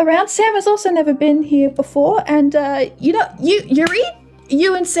Sam around. Sam has also never been here before. And, you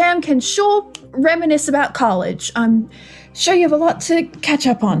and Sam can sure reminisce about college. I'm sure you have a lot to catch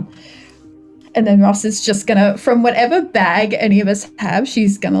up on. And then Ross is just gonna, from whatever bag any of us have,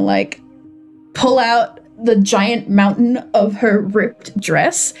 she's gonna, like, pull out the giant mountain of her ripped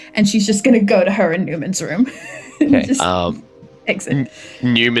dress, and she's just gonna go to her in Newman's room. Okay. Just exit.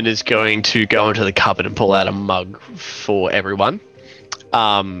 Newman is going to go into the cupboard and pull out a mug for everyone.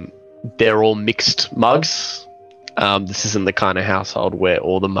 They're all mixed mugs. This isn't the kind of household where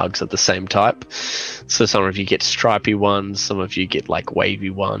all the mugs are the same type. So some of you get stripy ones, some of you get like wavy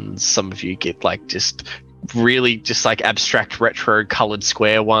ones, some of you get like just really just like abstract retro colored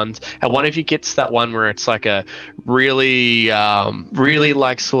square ones, and one of you gets that one where it's like a really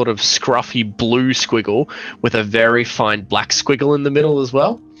like sort of scruffy blue squiggle with a very fine black squiggle in the middle as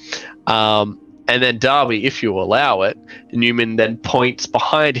well. And then Darby, if you allow it, Newman then points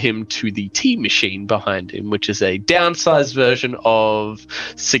behind him to the tea machine behind him, which is a downsized version of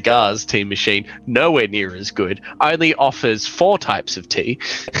Cigar's tea machine, nowhere near as good, only offers 4 types of tea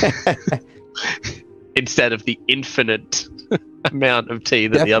instead of the infinite amount of tea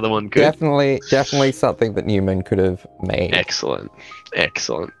that the other one could. Definitely something that Newman could have made. Excellent.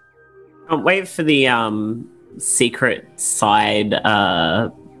 I'll wait for the secret side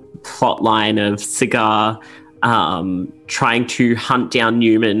plot line of Cigar trying to hunt down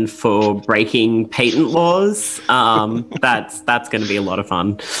Newman for breaking patent laws. That's going to be a lot of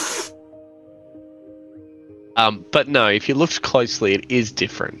fun. But no, if you look closely, it is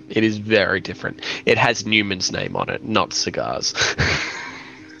different. It is very different. It has Newman's name on it, not Cigar's.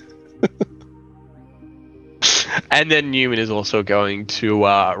 And then Newman is also going to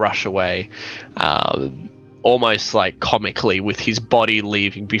rush away, almost like comically, with his body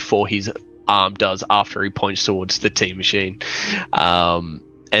leaving before his arm does after he points towards the tea machine.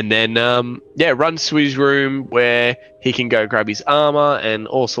 And then, runs to his room where he can go grab his armor and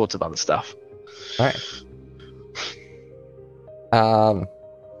all sorts of other stuff. All right.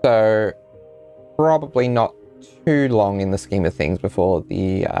 So probably not too long in the scheme of things before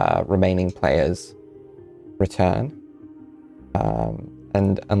the remaining players return.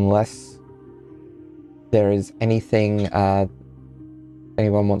 And unless there is anything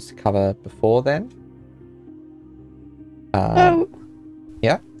anyone wants to cover before then?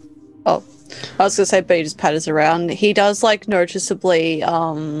 Yeah? Oh, I was going to say B just patters around. He does, like, noticeably,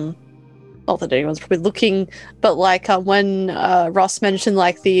 not that anyone's probably looking, but, like, when Ross mentioned,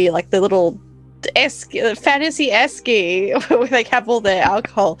 like, the little fantasy esky where they have all their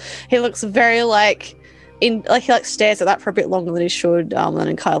alcohol, he looks very, like, he, like, stares at that for a bit longer than he should, and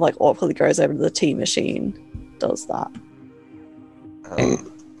then kind of, like, awkwardly goes over to the tea machine. Does that.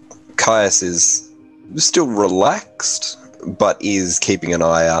 Caius is still relaxed, but is keeping an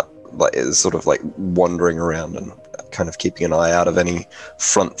eye out, like, is sort of like wandering around and kind of keeping an eye out of any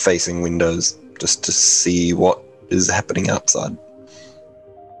front-facing windows just to see what is happening outside.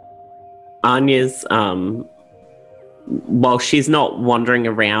 Anya's, while she's not wandering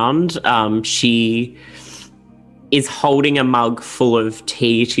around, she is holding a mug full of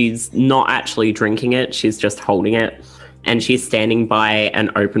tea. She's not actually drinking it, she's just holding it. And she's standing by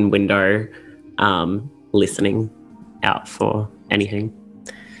an open window, listening out for anything.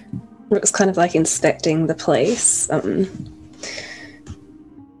 Rook's kind of like inspecting the place.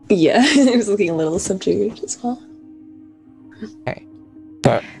 Yeah, he was looking a little subdued as well. Okay.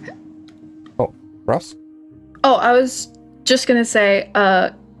 So, Ross? Oh, I was just going to say,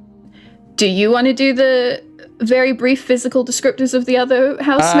 do you want to do the very brief physical descriptors of the other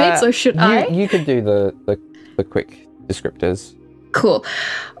housemates, or should I? You could do the quick descriptors. Cool.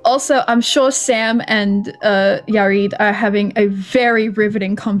 Also, I'm sure Sam and Yarid are having a very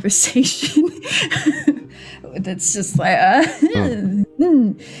riveting conversation. That's just like,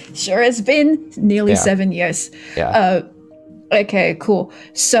 sure has been nearly 7 years. Yeah. Okay, cool.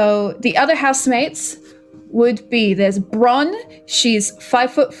 So the other housemates would be, there's Bron. She's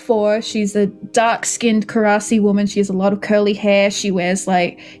 5'4". She's a dark-skinned Kharasi woman. She has a lot of curly hair. She wears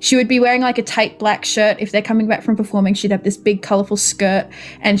she would be wearing like a tight black shirt. If they're coming back from performing, she'd have this big colorful skirt,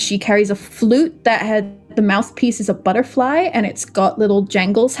 and she carries a flute that had the mouthpiece is a butterfly, and it's got little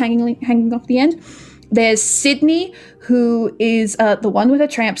jangles hanging off the end. There's Sydney, who is the one with a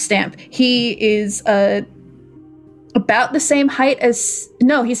tramp stamp. He is about the same height as...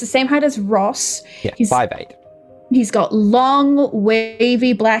 No, he's the same height as Ross. Yeah, he's 5'8". He's got long,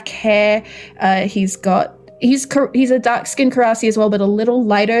 wavy black hair. He's a dark-skinned Kharasi as well, but a little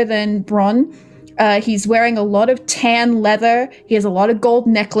lighter than Bronn. He's wearing a lot of tan leather. He has a lot of gold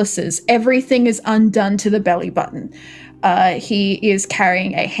necklaces. Everything is undone to the belly button. He is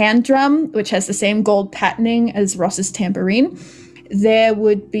carrying a hand drum, which has the same gold patterning as Ross's tambourine. There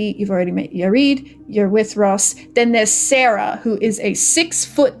would be, you've already met Yarid, you're with Ross. Then there's Sarah, who is a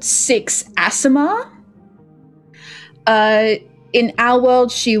 6'6" Aasimar. In our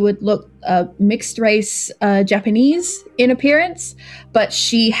world, she would look mixed race Japanese in appearance, but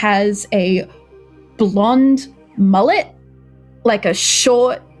she has a blonde mullet, like a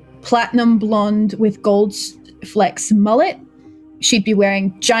short platinum blonde with gold flecks mullet. She'd be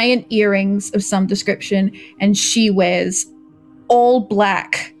wearing giant earrings of some description, and she wears all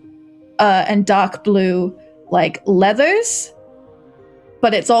black and dark blue, like leathers,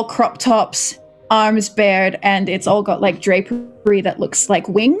 but it's all crop tops, arms bared, and it's all got like drapery that looks like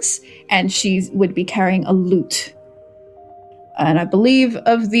wings, and she would be carrying a lute. And I believe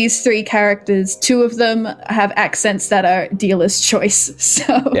of these three characters, two of them have accents that are dealer's choice.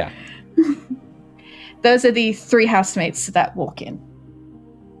 So yeah. Those are the three housemates that walk in.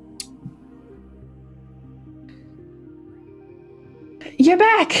 You're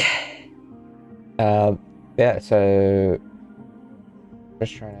back! Yeah, so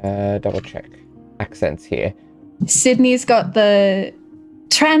just trying to double check accents here. Sydney's got the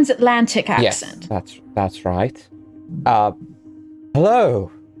transatlantic accent. Yes, that's right. Hello.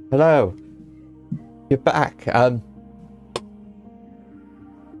 You're back.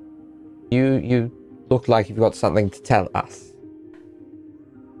 You look like you've got something to tell us.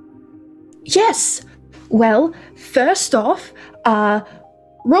 Yes. Well, first off,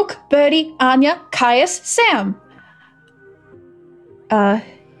 Rook, Birdie, Anya, Caius, Sam.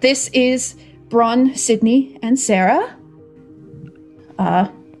 This is Bronn, Sydney, and Sarah.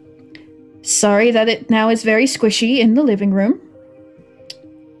 Sorry that it now is very squishy in the living room.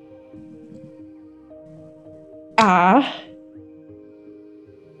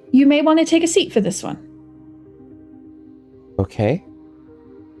 You may want to take a seat for this one. Okay.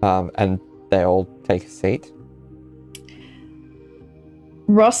 And they all take a seat.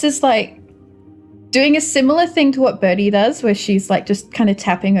 Ross is like doing a similar thing to what Birdie does, where she's like just kind of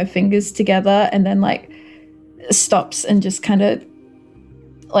tapping her fingers together and then like stops and just kind of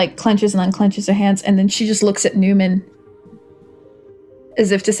like clenches and unclenches her hands, and then she just looks at Neumann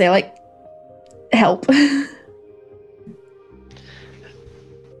as if to say like, help.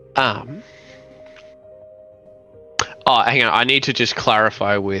 Oh, hang on. I need to just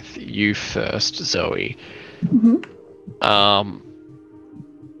clarify with you first, Zoe. Mm-hmm.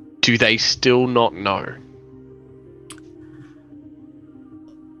 Do they still not know?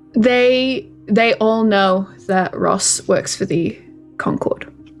 They all know that Ross works for the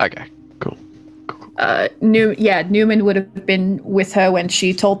Concord. Okay, cool. Neumann would have been with her when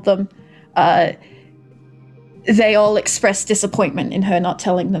she told them. They all expressed disappointment in her not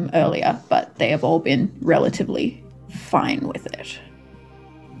telling them earlier, but they have all been relatively fine with it.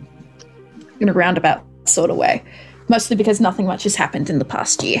 In a roundabout sort of way. Mostly because nothing much has happened in the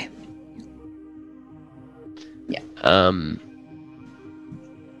past year. Yeah.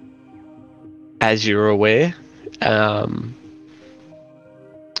 As you're aware,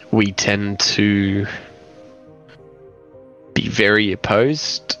 we tend to be very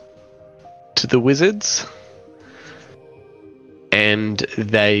opposed to the wizards, and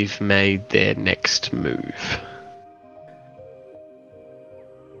they've made their next move.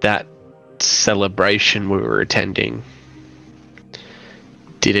 That celebration we were attending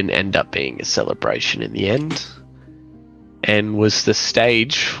didn't end up being a celebration in the end, and was the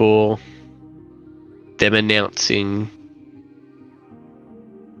stage for them announcing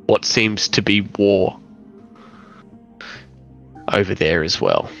what seems to be war over there as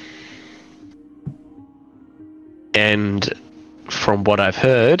well. And from what I've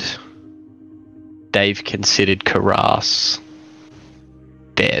heard, they've considered Kharas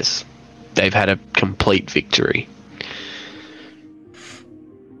theirs. They've had a complete victory.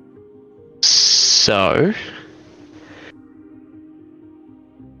 So,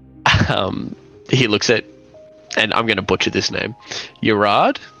 he looks at, and I'm going to butcher this name,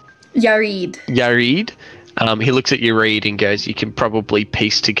 Yarid. He looks at Yarid and goes, you can probably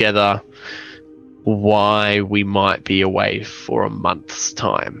piece together why we might be away for a month's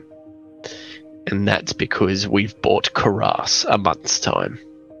time. And that's because we've bought Kharas a month's time.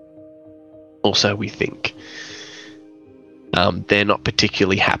 Also, we think they're not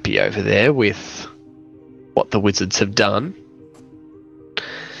particularly happy over there with what the wizards have done.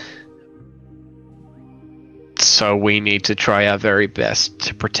 So we need to try our very best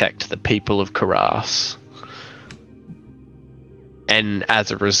to protect the people of Kharas. And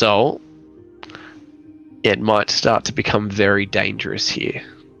as a result, it might start to become very dangerous here.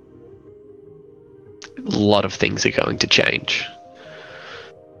 A lot of things are going to change.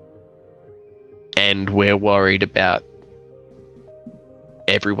 And we're worried about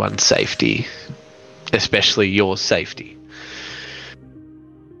everyone's safety, especially your safety.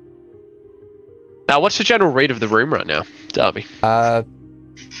 Now, what's the general read of the room right now, Darby?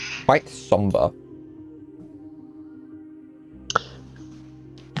 Quite somber.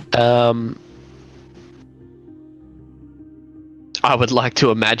 I would like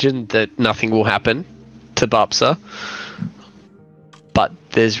to imagine that nothing will happen to Bapsa, but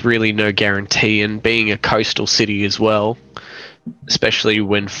there's really no guarantee, and being a coastal city as well, especially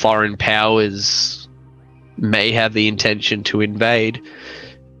when foreign powers may have the intention to invade,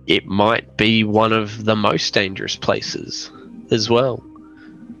 it might be one of the most dangerous places as well.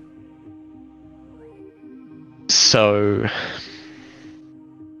 So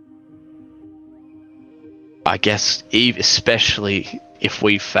I guess especially if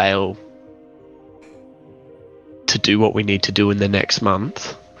we fail to do what we need to do in the next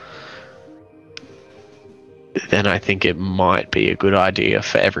month, then I think it might be a good idea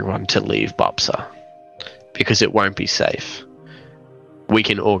for everyone to leave Bapsa, because it won't be safe. We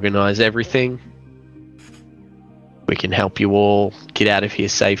can organize everything. We can help you all get out of here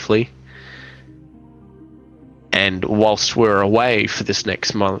safely. And whilst we're away for this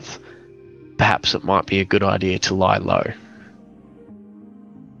next month, perhaps it might be a good idea to lie low.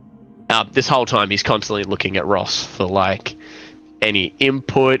 This whole time he's constantly looking at Ross for like any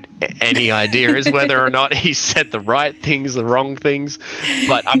input, any ideas whether or not he said the right things, the wrong things.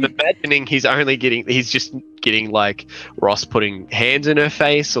 But I'm imagining he's just getting like Ross putting hands in her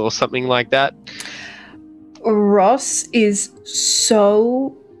face or something like that. Ross is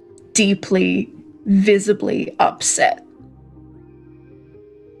so deeply, visibly upset.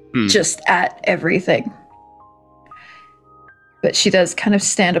 Just at everything. But she does kind of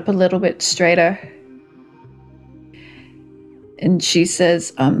stand up a little bit straighter. And she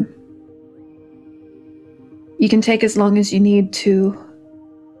says, you can take as long as you need to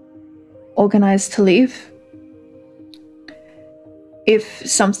organize to leave. If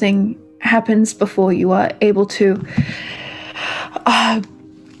something happens before you are able to,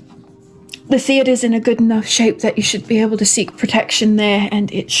 the theater's in a good enough shape that you should be able to seek protection there,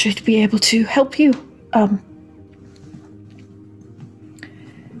 and it should be able to help you.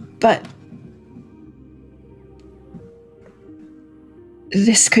 But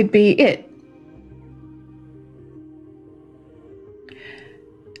this could be it.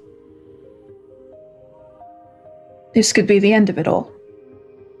 This could be the end of it all.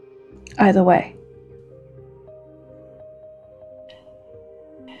 Either way.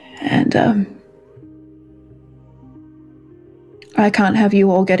 And, I can't have you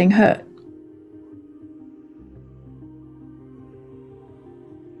all getting hurt.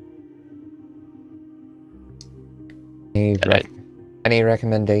 Any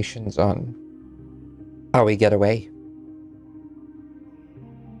recommendations on how we get away?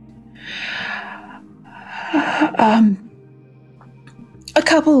 A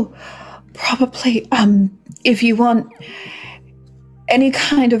couple, probably. If you want any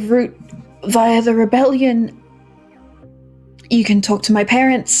kind of route via the rebellion, you can talk to my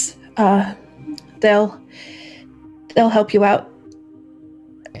parents. They'll help you out.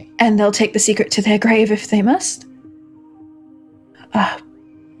 Okay. And they'll take the secret to their grave if they must.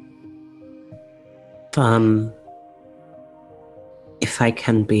 If I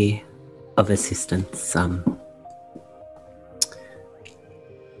can be of assistance,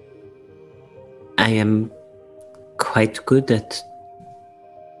 I am quite good at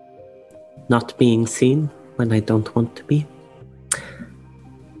not being seen when I don't want to be.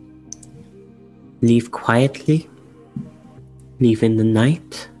 Leave quietly. Leave in the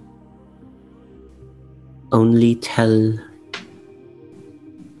night. Only tell...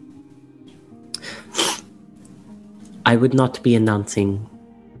 I would not be announcing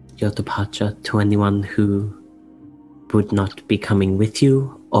your departure to anyone who would not be coming with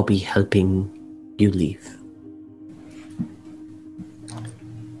you or be helping you leave.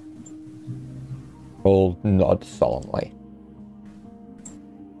 I'll nod solemnly.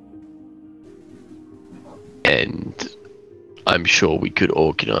 And I'm sure we could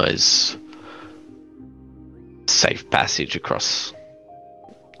organize safe passage across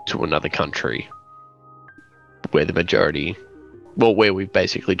to another country where the majority, well, where we've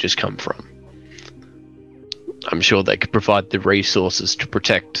basically just come from. I'm sure they could provide the resources to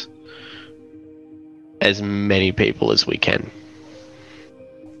protect as many people as we can.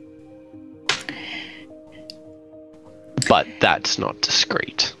 But that's not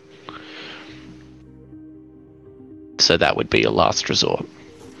discreet. So that would be a last resort.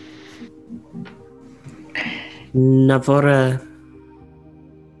 Navora.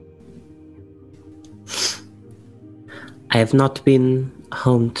 I have not been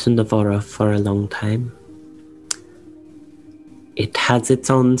home to Navora for a long time. It has its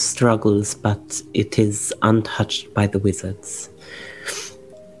own struggles, but it is untouched by the wizards.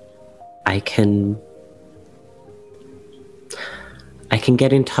 I can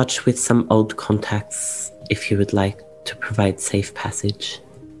get in touch with some old contacts if you would like to provide safe passage.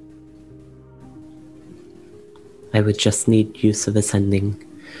 I would just need use of ascending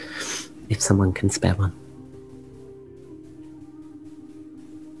if someone can spare one.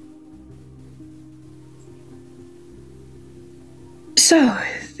 So,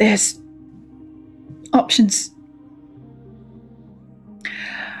 there's options.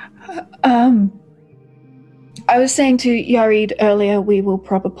 I was saying to Yarid earlier, we will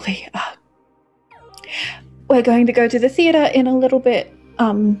probably... we're going to go to the theatre in a little bit.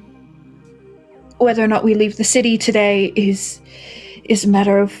 Whether or not we leave the city today is a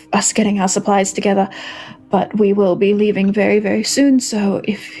matter of us getting our supplies together. But we will be leaving very, very soon, so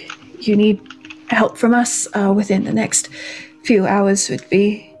if you need help from us within the next few hours would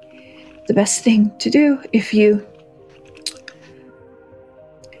be the best thing to do.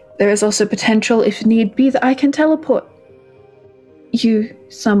 There is also potential, if need be, that I can teleport you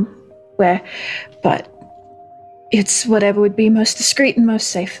somewhere, but it's whatever would be most discreet and most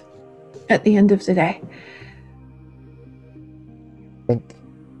safe at the end of the day. I think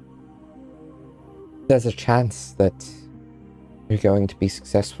there's a chance that you're going to be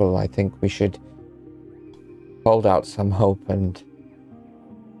successful. I think we should hold out some hope and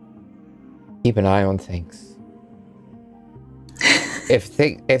keep an eye on things. If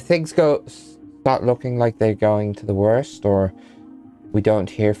things start looking like they're going to the worst, or we don't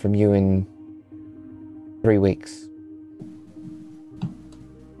hear from you in 3 weeks,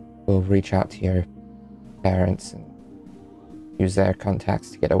 we'll reach out to your parents and use their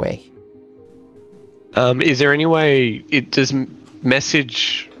contacts to get away. Is there any way... does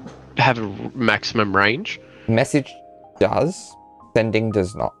message have a maximum range? Message does. Sending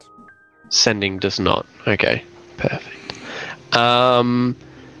does not. Sending does not. Okay, perfect.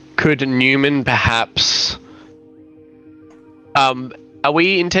 Could Neumann perhaps... are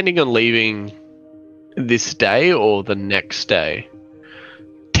we intending on leaving this day or the next day?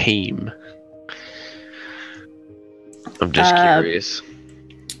 Team. I'm just curious.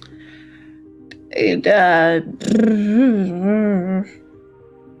 We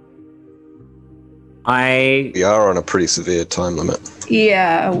are on a pretty severe time limit.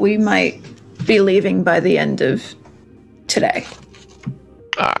 Yeah, we might be leaving by the end of today.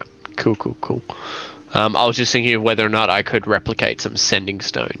 Alright, cool. I was just thinking of whether or not I could replicate some sending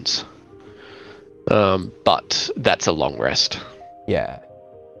stones. But that's a long rest. Yeah.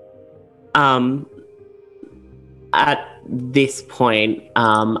 At this point,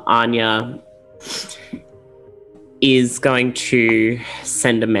 Anya is going to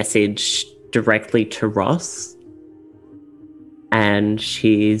send a message directly to Ross. And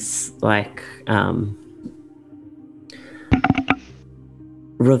she's like,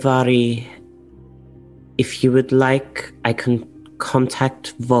 Ravari, if you would like, I can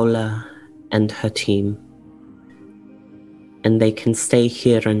contact Vola and her team. And they can stay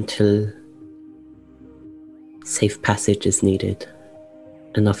here until safe passage is needed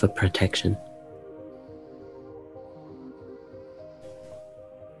and offer protection.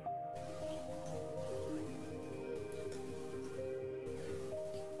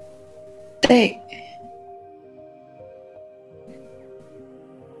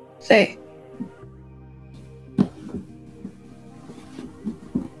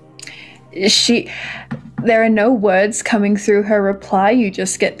 There are no words coming through her reply. You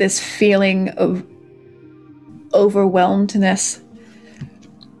just get this feeling of overwhelmedness.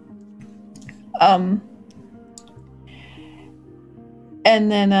 And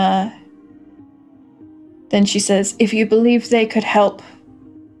then she says, if you believe they could help,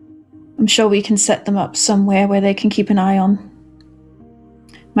 I'm sure we can set them up somewhere where they can keep an eye on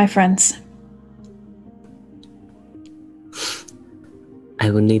my friends. I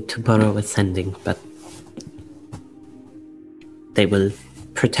will need to borrow a sending, but they will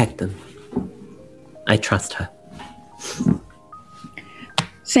protect them. I trust her.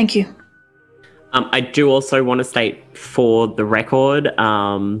 Thank you. I do also want to state for the record,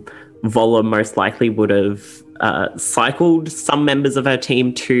 Vola most likely would have cycled some members of her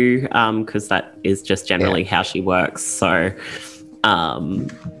team too, because that is just generally how she works. So,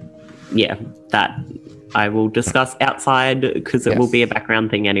 that I will discuss outside because it will be a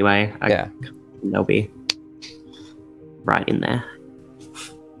background thing anyway. They'll be right in there.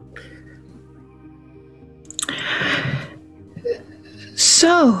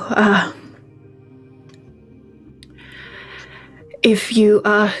 So, if you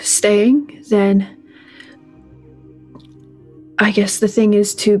are staying, then I guess the thing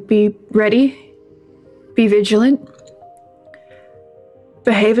is to be ready, be vigilant,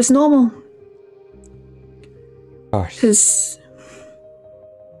 behave as normal. Because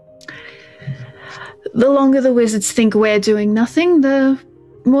the longer the wizards think we're doing nothing, the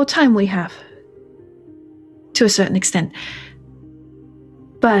more time we have. To a certain extent.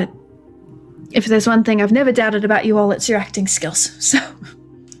 But if there's one thing I've never doubted about you all, it's your acting skills. So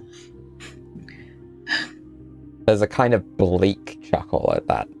there's a kind of bleak chuckle at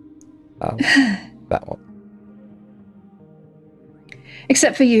that. That one.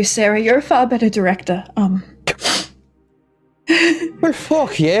 Except for you, Sarah, you're a far better director. Well,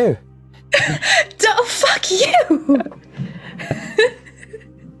 fuck you. Oh, fuck you.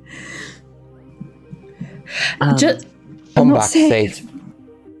 Come back safe.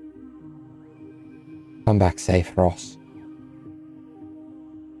 Come back safe, Ross.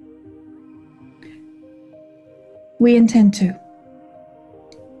 We intend to.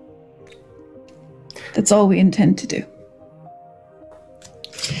 That's all we intend to do.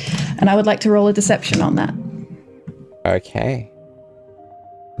 And I would like to roll a deception on that. Okay.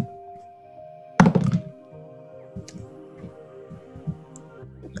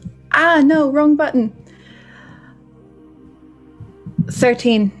 No, wrong button.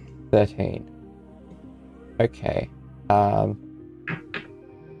 13. 13. Okay.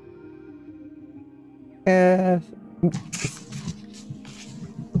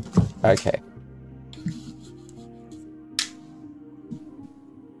 Okay.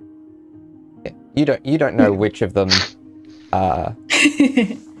 You don't know which of them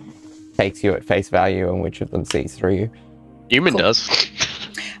takes you at face value and which of them sees through you. Neumann does.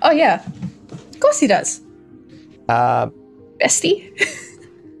 Oh yeah, of course he does. Bestie.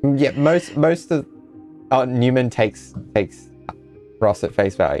 Yeah, most of Neumann takes Ross at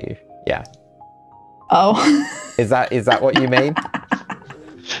face value. Yeah. Oh. Is that what you mean?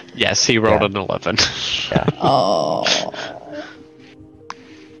 Yes, he rolled an 11. Yeah. Oh.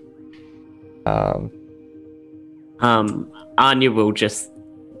 Anya will just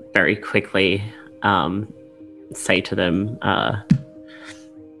very quickly say to them,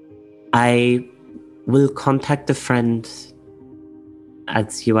 I will contact a friend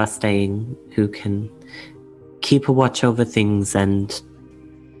as you are staying who can keep a watch over things and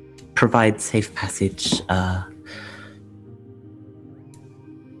provide safe passage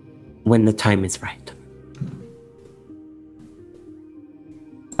when the time is right.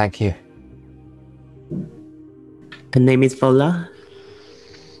 Thank you. Her name is Vola,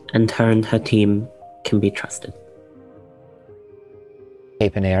 and her team can be trusted.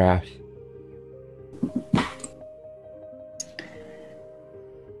 Keep an ear out.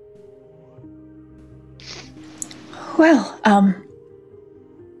 Well,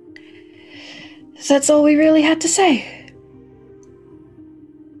 that's all we really had to say.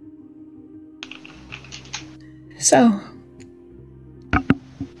 So,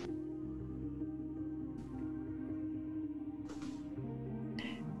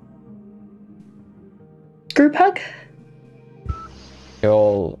 group hug?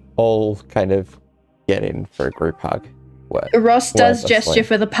 You'll all kind of get in for a group hug. Ross does gesture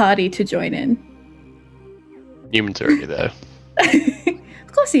for the party to join in. Newman's already there.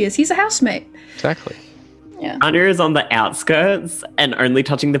 Of course he is. He's a housemate. Exactly. Yeah. Anya is on the outskirts and only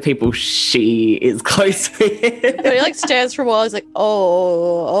touching the people she is close with. But he stands for a while. He's like,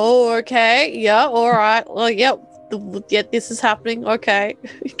 oh, okay, yeah, all right, well, yep, this is happening. Okay,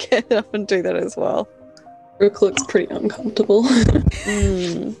 get up and do that as well. Rook looks pretty uncomfortable.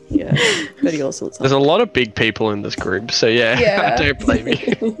 Yeah, but he also looks. There's a lot of big people in this group, so yeah. I don't blame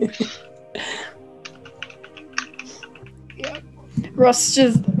you. Ross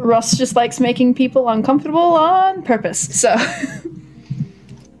just likes making people uncomfortable on purpose. So,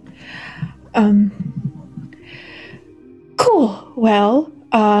 cool. Well,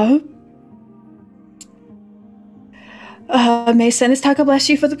 may Senis Taka bless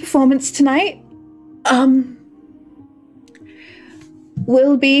you for the performance tonight.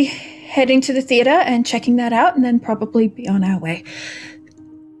 We'll be heading to the theater and checking that out, and then probably be on our way.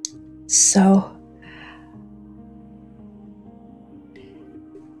 So.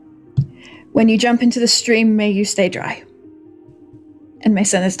 When you jump into the stream, may you stay dry. And may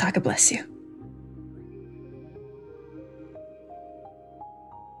Senestaka bless you.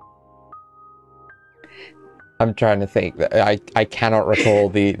 I'm trying to think. I cannot recall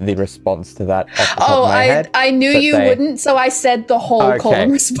the response to that off the top of my head. I knew you wouldn't, so I said the whole call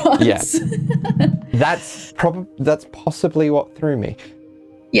response. Yeah. That's possibly what threw me.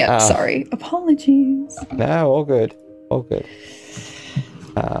 Yeah, sorry. Apologies. No, all good. All good.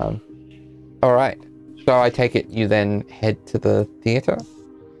 All right. So I take it you then head to the theatre?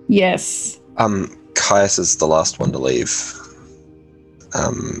 Yes. Caius is the last one to leave.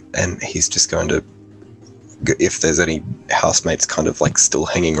 And he's just going to, if there's any housemates kind of like still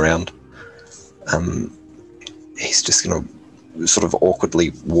hanging around, he's just going to sort of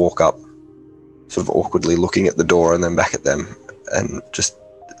awkwardly walk up, sort of awkwardly looking at the door and then back at them, and just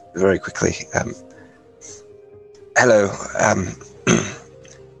very quickly, hello,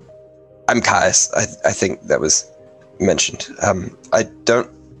 I'm Caius. I think that was mentioned. I don't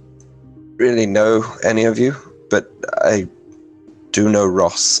really know any of you, but I do know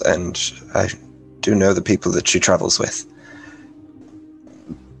Ross, and I do know the people that she travels with.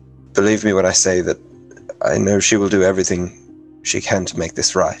 Believe me when I say that I know she will do everything she can to make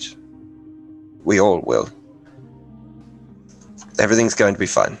this right. We all will. Everything's going to be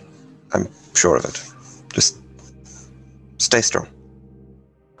fine. I'm sure of it. Just stay strong.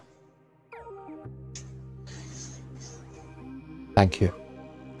 Thank you.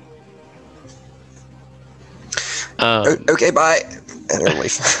 Okay, bye. And I'll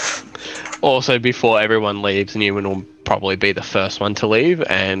leave. Also, before everyone leaves, Neumann will probably be the first one to leave,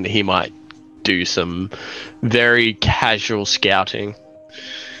 and he might do some very casual scouting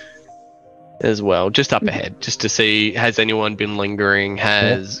as well, just up ahead, just to see, has anyone been lingering,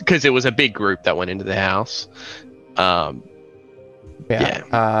 because it was a big group that went into the house. Roll,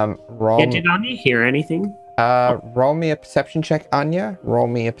 did Anya hear anything? roll me a perception check, Anya. Roll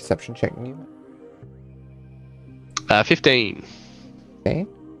me a perception check, Neumann. 15. Okay.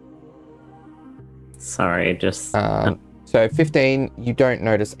 Sorry, just... So 15, you don't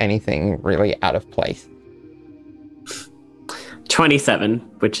notice anything really out of place. 27,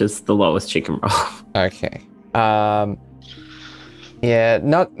 which is the lowest she can roll. Okay. Yeah,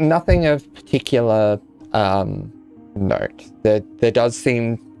 nothing of particular note. There does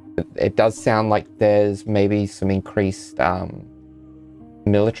seem, it does sound like there's maybe some increased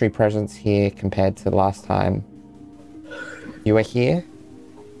military presence here compared to the last time you were here,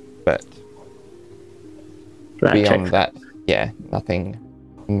 but beyond that, yeah, nothing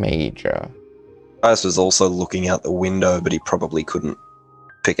major. Caius was also looking out the window, but he probably couldn't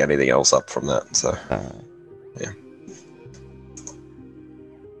pick anything else up from that, so yeah.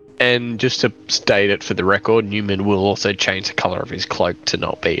 And just to state it for the record, Neumann will also change the colour of his cloak to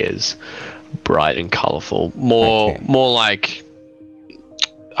not be as bright and colourful. More like,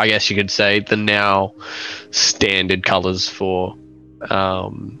 I guess you could say, the now standard colours for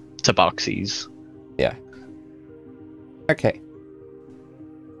Tabaxis. Yeah. Okay.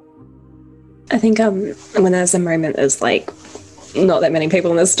 I think when there's a moment there's like not that many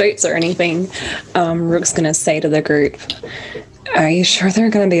people in the streets or anything, Rook's going to say to the group, are you sure they're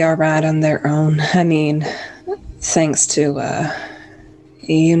going to be all right on their own? I mean, thanks to,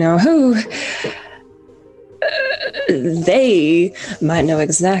 you know who, they might know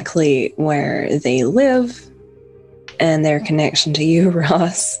exactly where they live and their connection to you,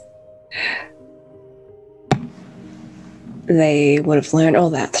 Ross. They would have learned all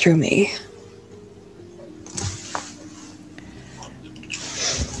that through me.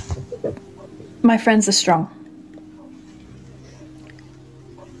 My friends are strong.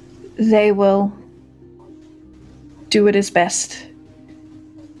 They will do what is best.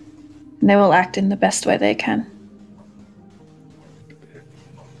 And they will act in the best way they can.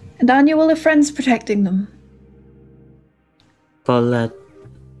 And Anya will have friends protecting them. Paula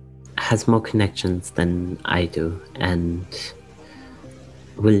has more connections than I do, and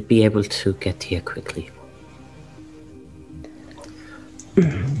will be able to get here quickly.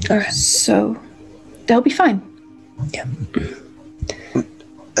 Alright, so they'll be fine. Yeah.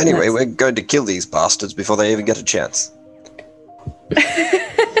 Anyway, we're going to kill these bastards before they even get a chance.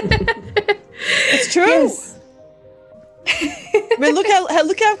 It's true. Yes. I mean, look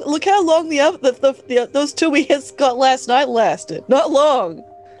how long those 2 weeks got last night lasted. Not long.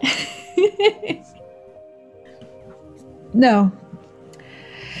 No.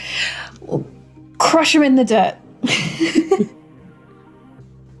 We'll crush him in the dirt.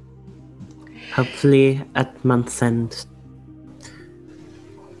 Hopefully at month's end,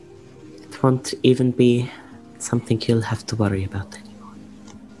 it won't even be something you'll have to worry about anymore.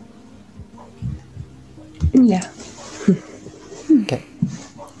 Yeah. Okay.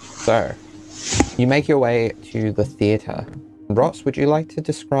 So, you make your way to the theatre. Ross, would you like to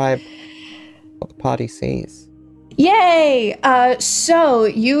describe what the party sees? Yay! So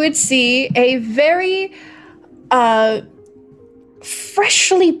you would see a very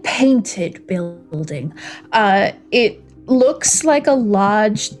freshly painted building. It looks like a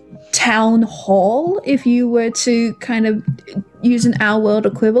large town hall if you were to kind of use an our world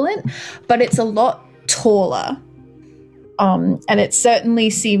equivalent, but it's a lot taller. And it certainly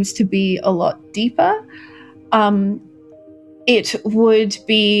seems to be a lot deeper. It would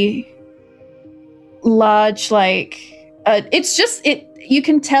be large, like you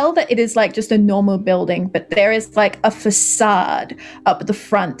can tell that it is like just a normal building, but there is like a facade up the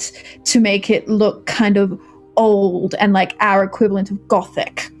front to make it look kind of old and like our equivalent of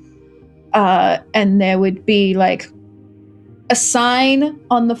Gothic. And there would be like a sign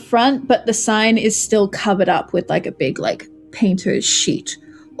on the front, but the sign is still covered up with like a big like painter's sheet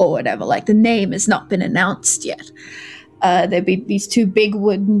or whatever. Like the name has not been announced yet. There'd be these two big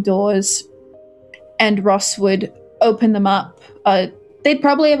wooden doors, and Ross would open them up. They'd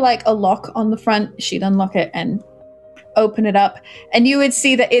probably have like a lock on the front. She'd unlock it and open it up, and you would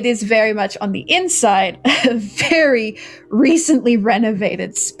see that it is very much on the inside a very recently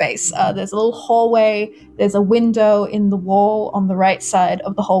renovated space. There's a little hallway. There's a window in the wall on the right side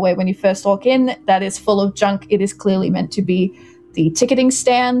of the hallway when you first walk in that is full of junk. It is clearly meant to be the ticketing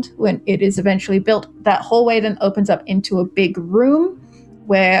stand when it is eventually built. That hallway then opens up into a big room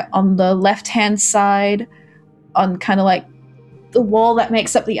where on the left-hand side, on kind of like the wall that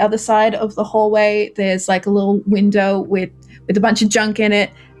makes up the other side of the hallway, there's like a little window with a bunch of junk in it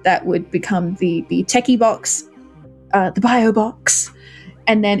that would become the techie box, the bio box.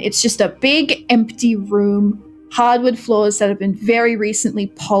 And then it's just a big empty room, hardwood floors that have been very recently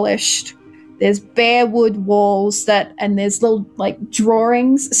polished. There's bare wood walls and there's little like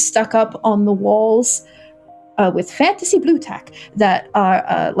drawings stuck up on the walls with fantasy blue tack that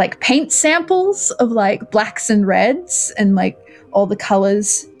are like paint samples of like blacks and reds and like all the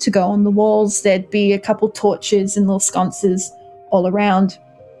colors to go on the walls. There'd be a couple torches and little sconces all around.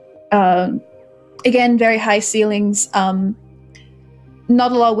 Again, very high ceilings. Not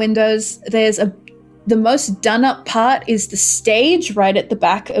a lot of windows. The most done up part is the stage right at the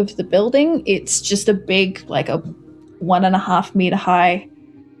back of the building. It's just a big, like a 1.5 meter high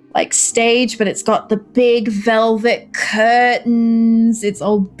like stage, but it's got the big velvet curtains. It's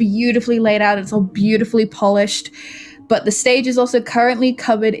all beautifully laid out. It's all beautifully polished. But the stage is also currently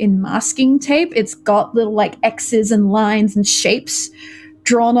covered in masking tape. It's got little like X's and lines and shapes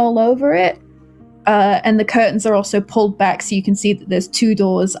drawn all over it. And the curtains are also pulled back so you can see that there's 2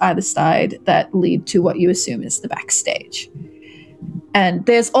 doors either side that lead to what you assume is the backstage. And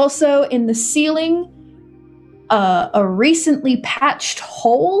there's also in the ceiling a recently patched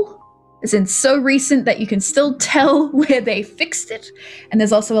hole, as in so recent that you can still tell where they fixed it. And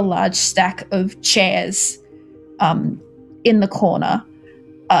there's also a large stack of chairs in the corner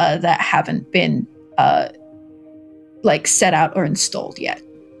that haven't been like set out or installed yet.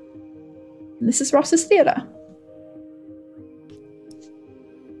 And this is Ross's theater.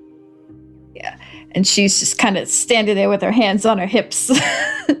 Yeah, and she's just kind of standing there with her hands on her hips.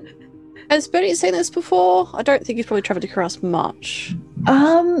 Has Bertie seen this before? I don't think he's probably traveled to Kharas much.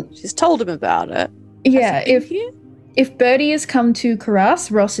 She's told him about it. Yeah, if Bertie has come to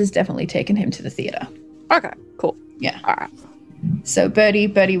Kharas, Ross has definitely taken him to the theater. Okay, cool. Yeah. All right. So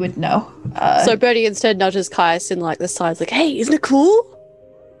Bertie would know. So Bertie instead nudges Kais in like the sides, like, "Hey, isn't it cool?"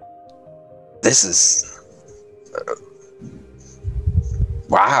 This is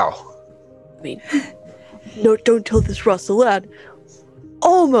wow. I mean, no, don't tell this Russell lad.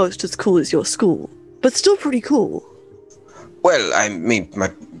 Almost as cool as your school, but still pretty cool. Well, I mean,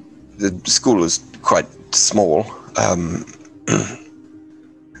 the school is quite small,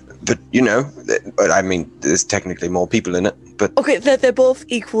 but you know, I mean, there's technically more people in it. But okay, they're both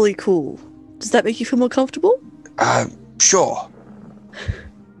equally cool. Does that make you feel more comfortable? Sure.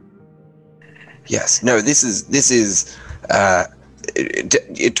 Yes. No. This is.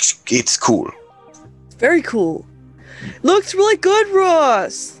 It's cool. Very cool. Looks really good,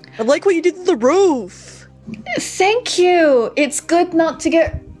 Ross. I like what you did to the roof. Thank you. It's good not to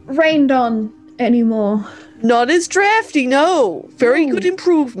get rained on anymore. Not as drafty, no. Very good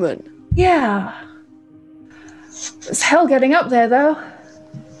improvement. Yeah. It's hell getting up there, though.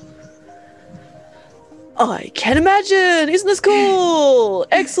 I can imagine. Isn't this cool?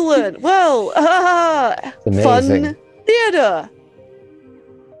 Excellent. Well, fun theater.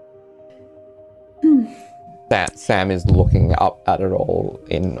 That Sam is looking up at it all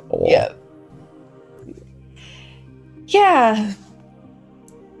in awe. Yeah. Yeah.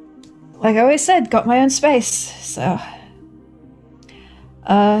 Like I always said, got my own space, so...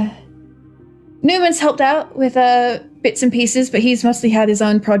 Newman's helped out with bits and pieces, but he's mostly had his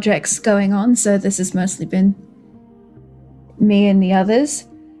own projects going on, so this has mostly been me and the others.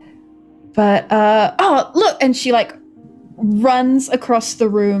 But, oh, look! And she, like, runs across the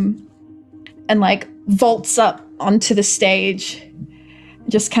room and, like, vaults up onto the stage.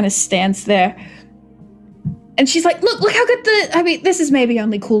 Just kind of stands there. And she's like, look how good this is maybe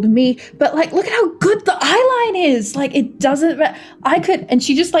only cool to me, but, like, look at how good the eyeline is. Like, it doesn't, and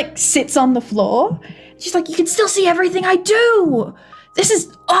she just, like, sits on the floor. She's like, you can still see everything I do. This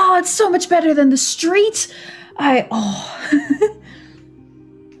is, it's so much better than the street.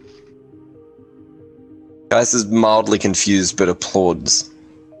 Guys is mildly confused but applauds.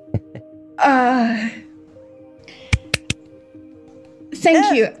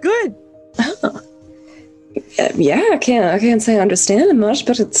 Thank you. Good. Yeah, I can't say I understand it much,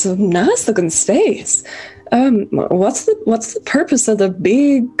 but it's a nice looking space. What's the purpose of the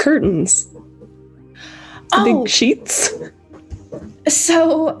big curtains? The big sheets?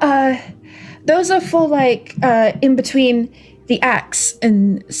 So, those are for, like, in between the acts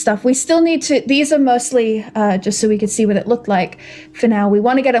and stuff. We still need to, these are mostly just so we can see what it looked like for now. We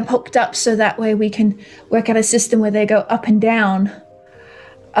want to get them hooked up so that way we can work out a system where they go up and down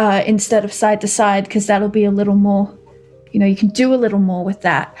instead of side to side, because that'll be a little more, you can do a little more with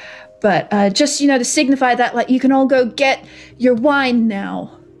that. But just, to signify that, like, you can all go get your wine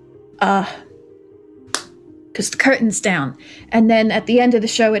now. Because the curtain's down. And then at the end of the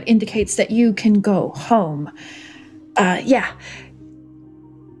show, it indicates that you can go home. Yeah.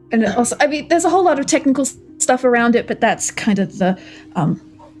 And also, there's a whole lot of technical stuff around it, but that's kind of the,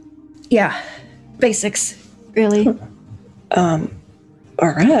 basics, really. All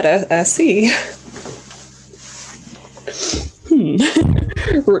right, I see.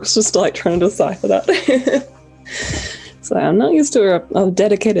 Rook's just, like, trying to decipher that. So I'm not used to a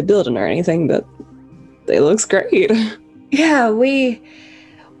dedicated building or anything, but it looks great. Yeah, we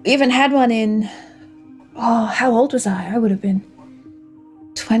even had one in... Oh, how old was I? I would have been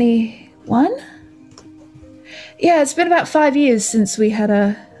 21? Yeah, it's been about 5 years since we had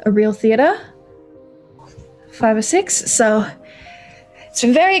a real theater. 5 or 6, so it's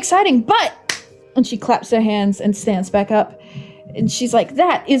been very exciting, but... And she claps her hands and stands back up. And she's like,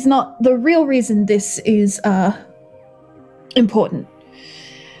 that is not the real reason this is important.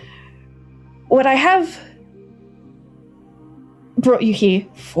 What I have brought you here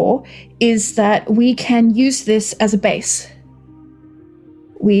for is that we can use this as a base.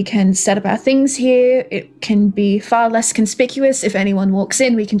 We can set up our things here. It can be far less conspicuous. If anyone walks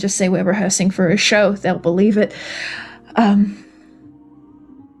in, we can just say we're rehearsing for a show. They'll believe it.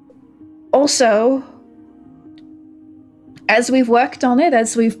 Also, as we've worked on it,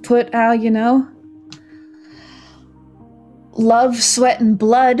 as we've put our, love, sweat, and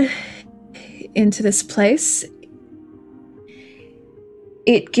blood into this place,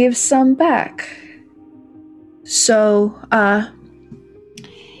 it gives some back. So,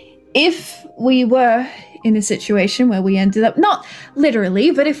 if we were in a situation where we ended up, not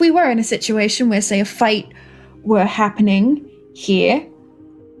literally, but if we were in a situation where, say, a fight were happening here,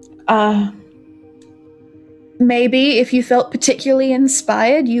 maybe if you felt particularly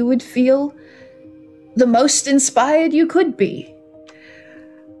inspired, you would feel the most inspired you could be.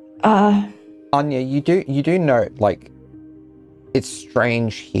 Anya, you do note, like, it's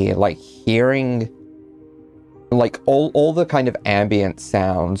strange here, like, hearing, like, all the kind of ambient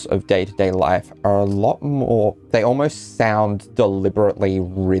sounds of day-to-day life are a lot more, they almost sound deliberately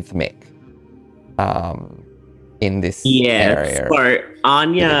rhythmic, in this area. So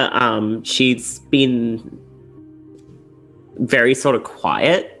Anya, she's been very sort of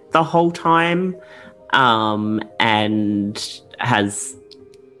quiet the whole time, and has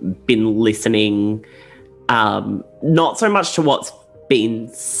been listening, not so much to what's been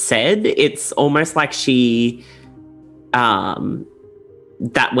said. It's almost like she,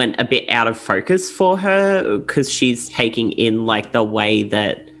 that went a bit out of focus for her, because she's taking in, like, the way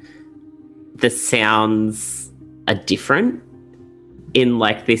that the sounds are different in,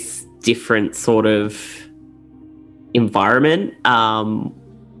 like, this different sort of environment,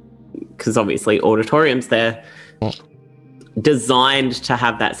 because obviously auditoriums, they're designed to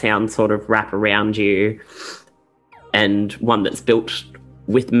have that sound sort of wrap around you, and one that's built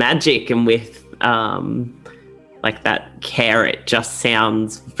with magic and with like that care, it just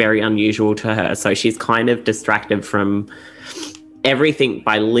sounds very unusual to her. So she's kind of distracted from everything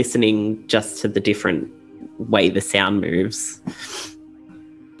by listening just to the different way the sound moves,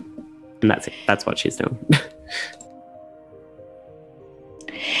 and that's what she's doing.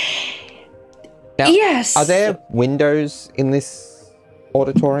 Now, yes. Are there windows in this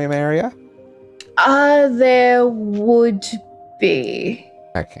auditorium area? There would be.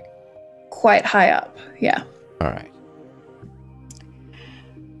 Okay. Quite high up, yeah. All right.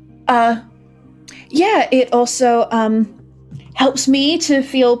 Yeah, it also helps me to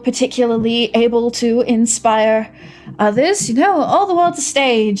feel particularly able to inspire others. You know, all the world's a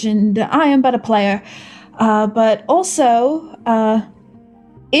stage, and I am but a player. But also,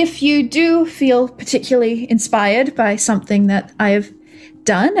 if you do feel particularly inspired by something that I have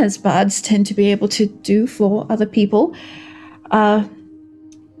done, as bards tend to be able to do for other people,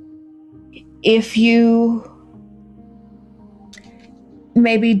 if you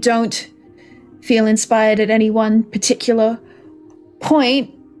maybe don't feel inspired at any one particular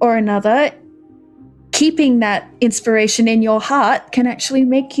point or another, keeping that inspiration in your heart can actually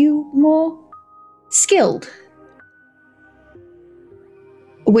make you more skilled.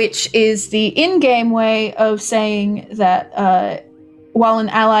 Which is the in-game way of saying that while an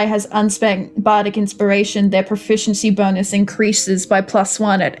ally has unspent bardic inspiration, their proficiency bonus increases by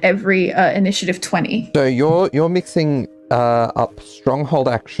 +1 at every initiative 20. So you're mixing up stronghold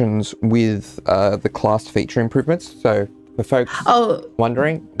actions with the class feature improvements. So for folks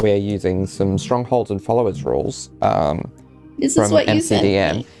wondering, we're using some strongholds and followers rules This from is what you said.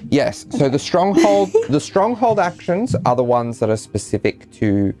 MCDM. Yes. So the stronghold actions are the ones that are specific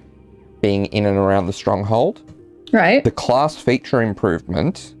to being in and around the stronghold. Right. The class feature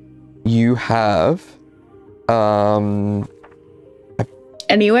improvement, you have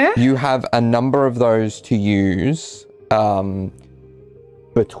Anywhere? you have a number of those to use,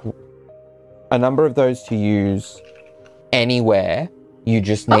 anywhere. You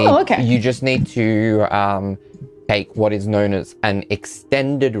just need to take what is known as an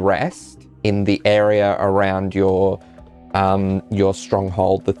extended rest in the area around your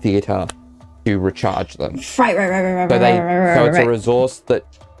stronghold, the theater, to recharge them. Right. So it's a resource that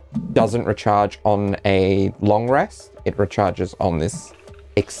doesn't recharge on a long rest. It recharges on this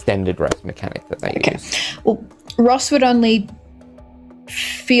extended rest mechanic that they use. Well, Ross would only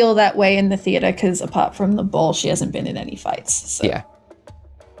feel that way in the theater because apart from the ball, she hasn't been in any fights. So. Yeah.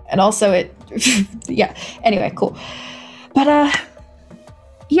 And also yeah. Anyway, cool. But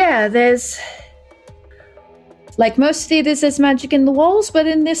yeah, there's, like most theaters, there's magic in the walls, but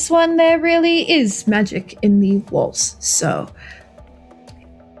in this one, there really is magic in the walls. So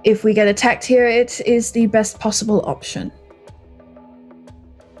if we get attacked here, it is the best possible option.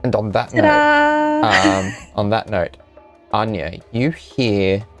 And on that note, Anya, you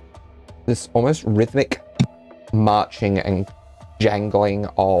hear this almost rhythmic marching and jangling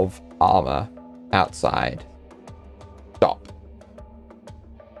of armor outside. Stop.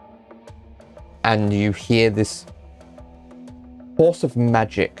 And you hear this force of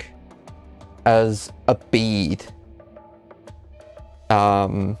magic as a bead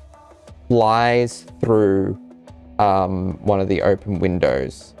flies through one of the open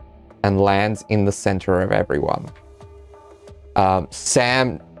windows and lands in the center of everyone.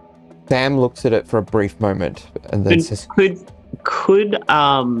 Sam looks at it for a brief moment and then says, could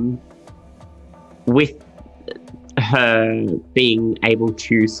with her being able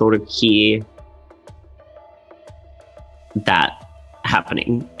to sort of hear that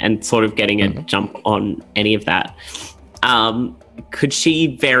happening and sort of getting a jump on any of that, could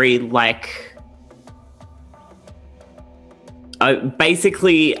she very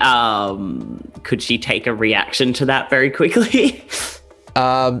basically could she take a reaction to that very quickly?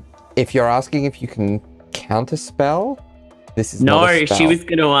 If you're asking if you can counterspell, this is no, not a spell. she was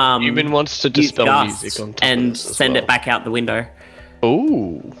gonna Newman wants to dispel music on top and send it back out the window.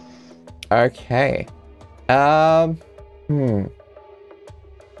 Ooh. Okay.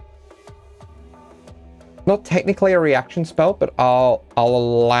 Not technically a reaction spell, but I'll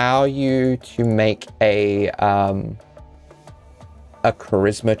allow you to make a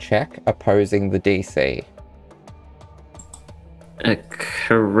charisma check opposing the DC. A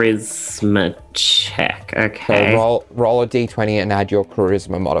charisma check. Okay. So roll a d20 and add your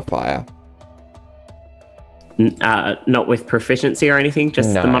charisma modifier. Not with proficiency or anything,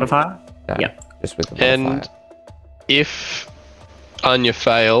 just the modifier? No, yep. Just with the modifier. And if Anya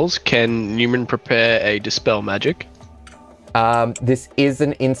fails, can Neumann prepare a dispel magic? This is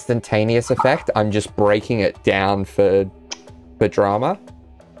an instantaneous effect. I'm just breaking it down for drama.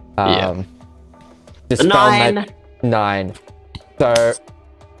 Dispel 9.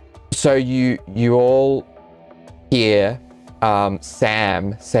 So you all hear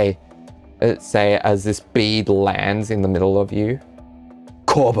Sam say as this bead lands in the middle of you,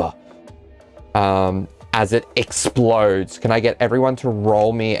 Korba. as it explodes. Can I get everyone to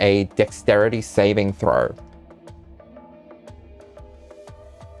roll me a dexterity saving throw?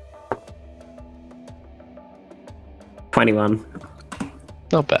 $21.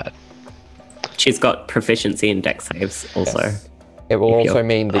 Not bad. She's got proficiency in dex saves also. Yes. It will also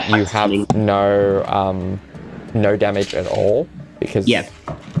mean that you have no damage at all because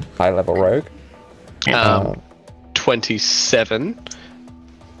high level rogue. 27.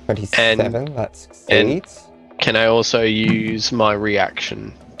 27, that succeeds. Can I also use my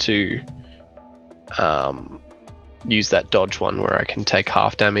reaction to use that dodge one where I can take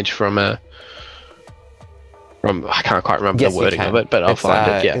half damage from I can't quite remember the wording of it, but I'll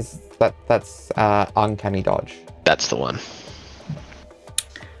find it. Yeah, that's uncanny dodge. That's the one.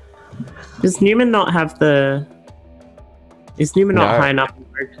 Does Neumann not have the? Is Neumann not high enough?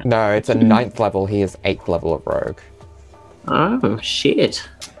 No, it's a 9th level. He is 8th level of rogue. Oh shit!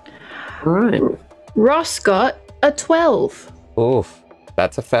 All right. Ross got a 12. Oof,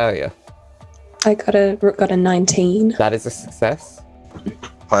 that's a failure. I got a 19. That is a success.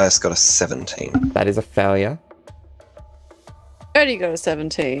 Pius got a 17. That is a failure. Birdie got a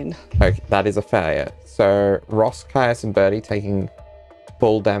 17. Okay, that is a failure. So Ross, Caius, and Birdie taking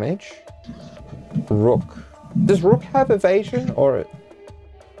full damage. Rook. Does Rook have evasion or?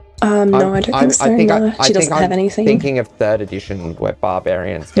 No, I don't think so. She doesn't have anything. Thinking of 3rd edition where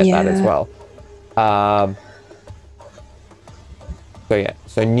barbarians get that as well.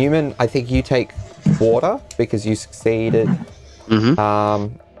 So Neumann, I think you take water because you succeeded.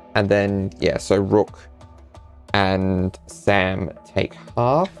 Mm-hmm. And then so Rook and Sam take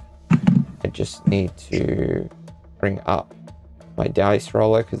half. I just need to bring up my dice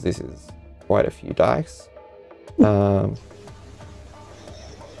roller because this is quite a few dice.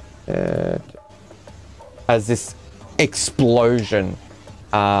 As this explosion,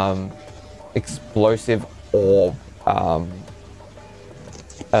 explosive orb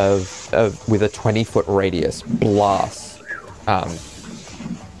with a 20-foot radius blasts,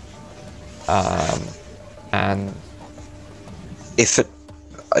 and if it,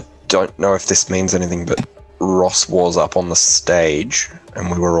 I don't know if this means anything, but Ross was up on the stage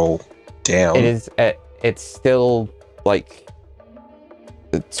and we were all down. It is. It's still like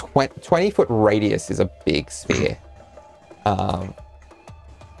the 20-foot radius is a big sphere. Okay.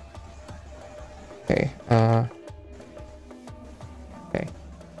 Okay.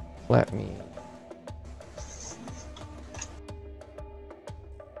 Let me.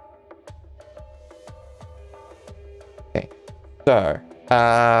 Okay. So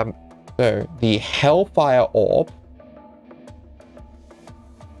the Hellfire Orb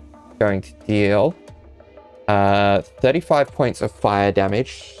going to deal 35 points of fire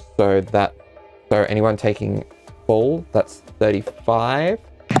damage. So anyone taking full, that's 35.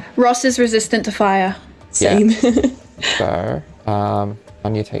 Ross is resistant to fire. Same. So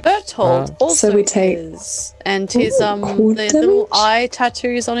Anya takes. Berthold also so we take is, and his the little eye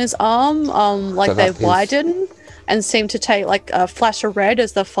tattoos on his arm, like they widen and seem to take like a flash of red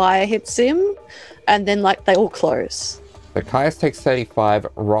as the fire hits him, and then like they all close. So Caius takes 35.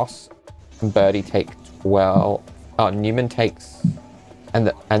 Ross and Birdie take 12. Neumann takes,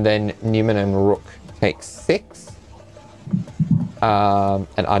 and then Neumann and Rook take 6.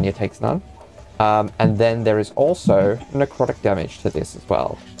 And Anya takes none. And then there is also necrotic damage to this as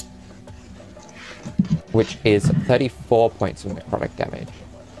well, which is 34 points of necrotic damage.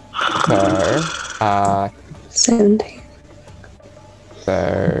 So 17.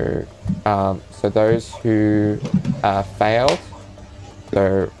 So those who failed,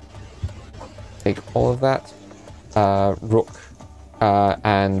 so take all of that. Rook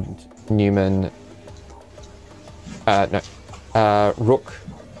and Neumann. Rook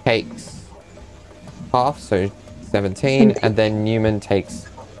takes half, so 17, and then Neumann takes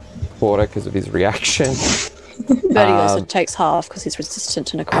quarter because of his reaction. Birdie also takes half because he's resistant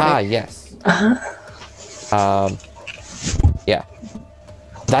to necrotic. Yes. Yeah.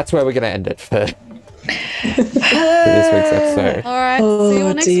 That's where we're going to end it for this week's episode. All right. See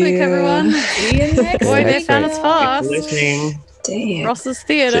you next week, everyone. See you next week. They found us fast. Damn. Ross's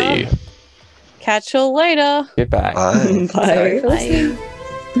Theatre. See you. Catch you later. Goodbye. Bye. Bye. Bye.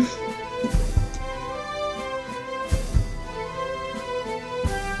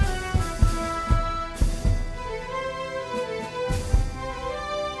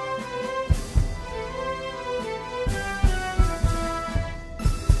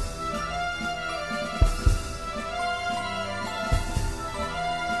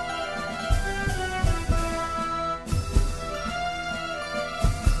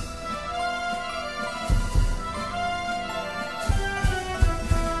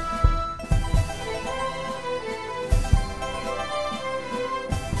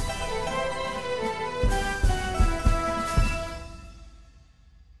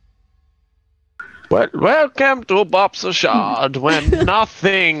 Welcome to Bapsa Shad, where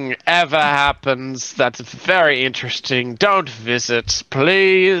nothing ever happens. That's very interesting. Don't visit,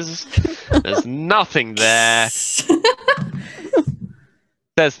 please. There's nothing there.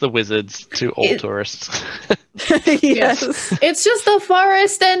 Says the wizards to all tourists. Yes. It's just a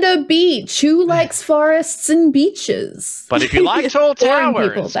forest and a beach. Who likes forests and beaches? But if you like tall Boring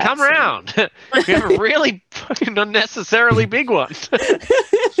people, towers, that's come it. round. We have a really fucking unnecessarily big one.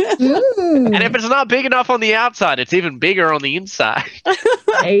 Mm. And if it's not big enough on the outside, it's even bigger on the inside.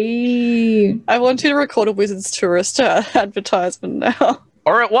 Hey. I want you to record a Wizards tourist advertisement now.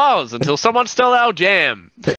 Or it was, until someone stole our jam.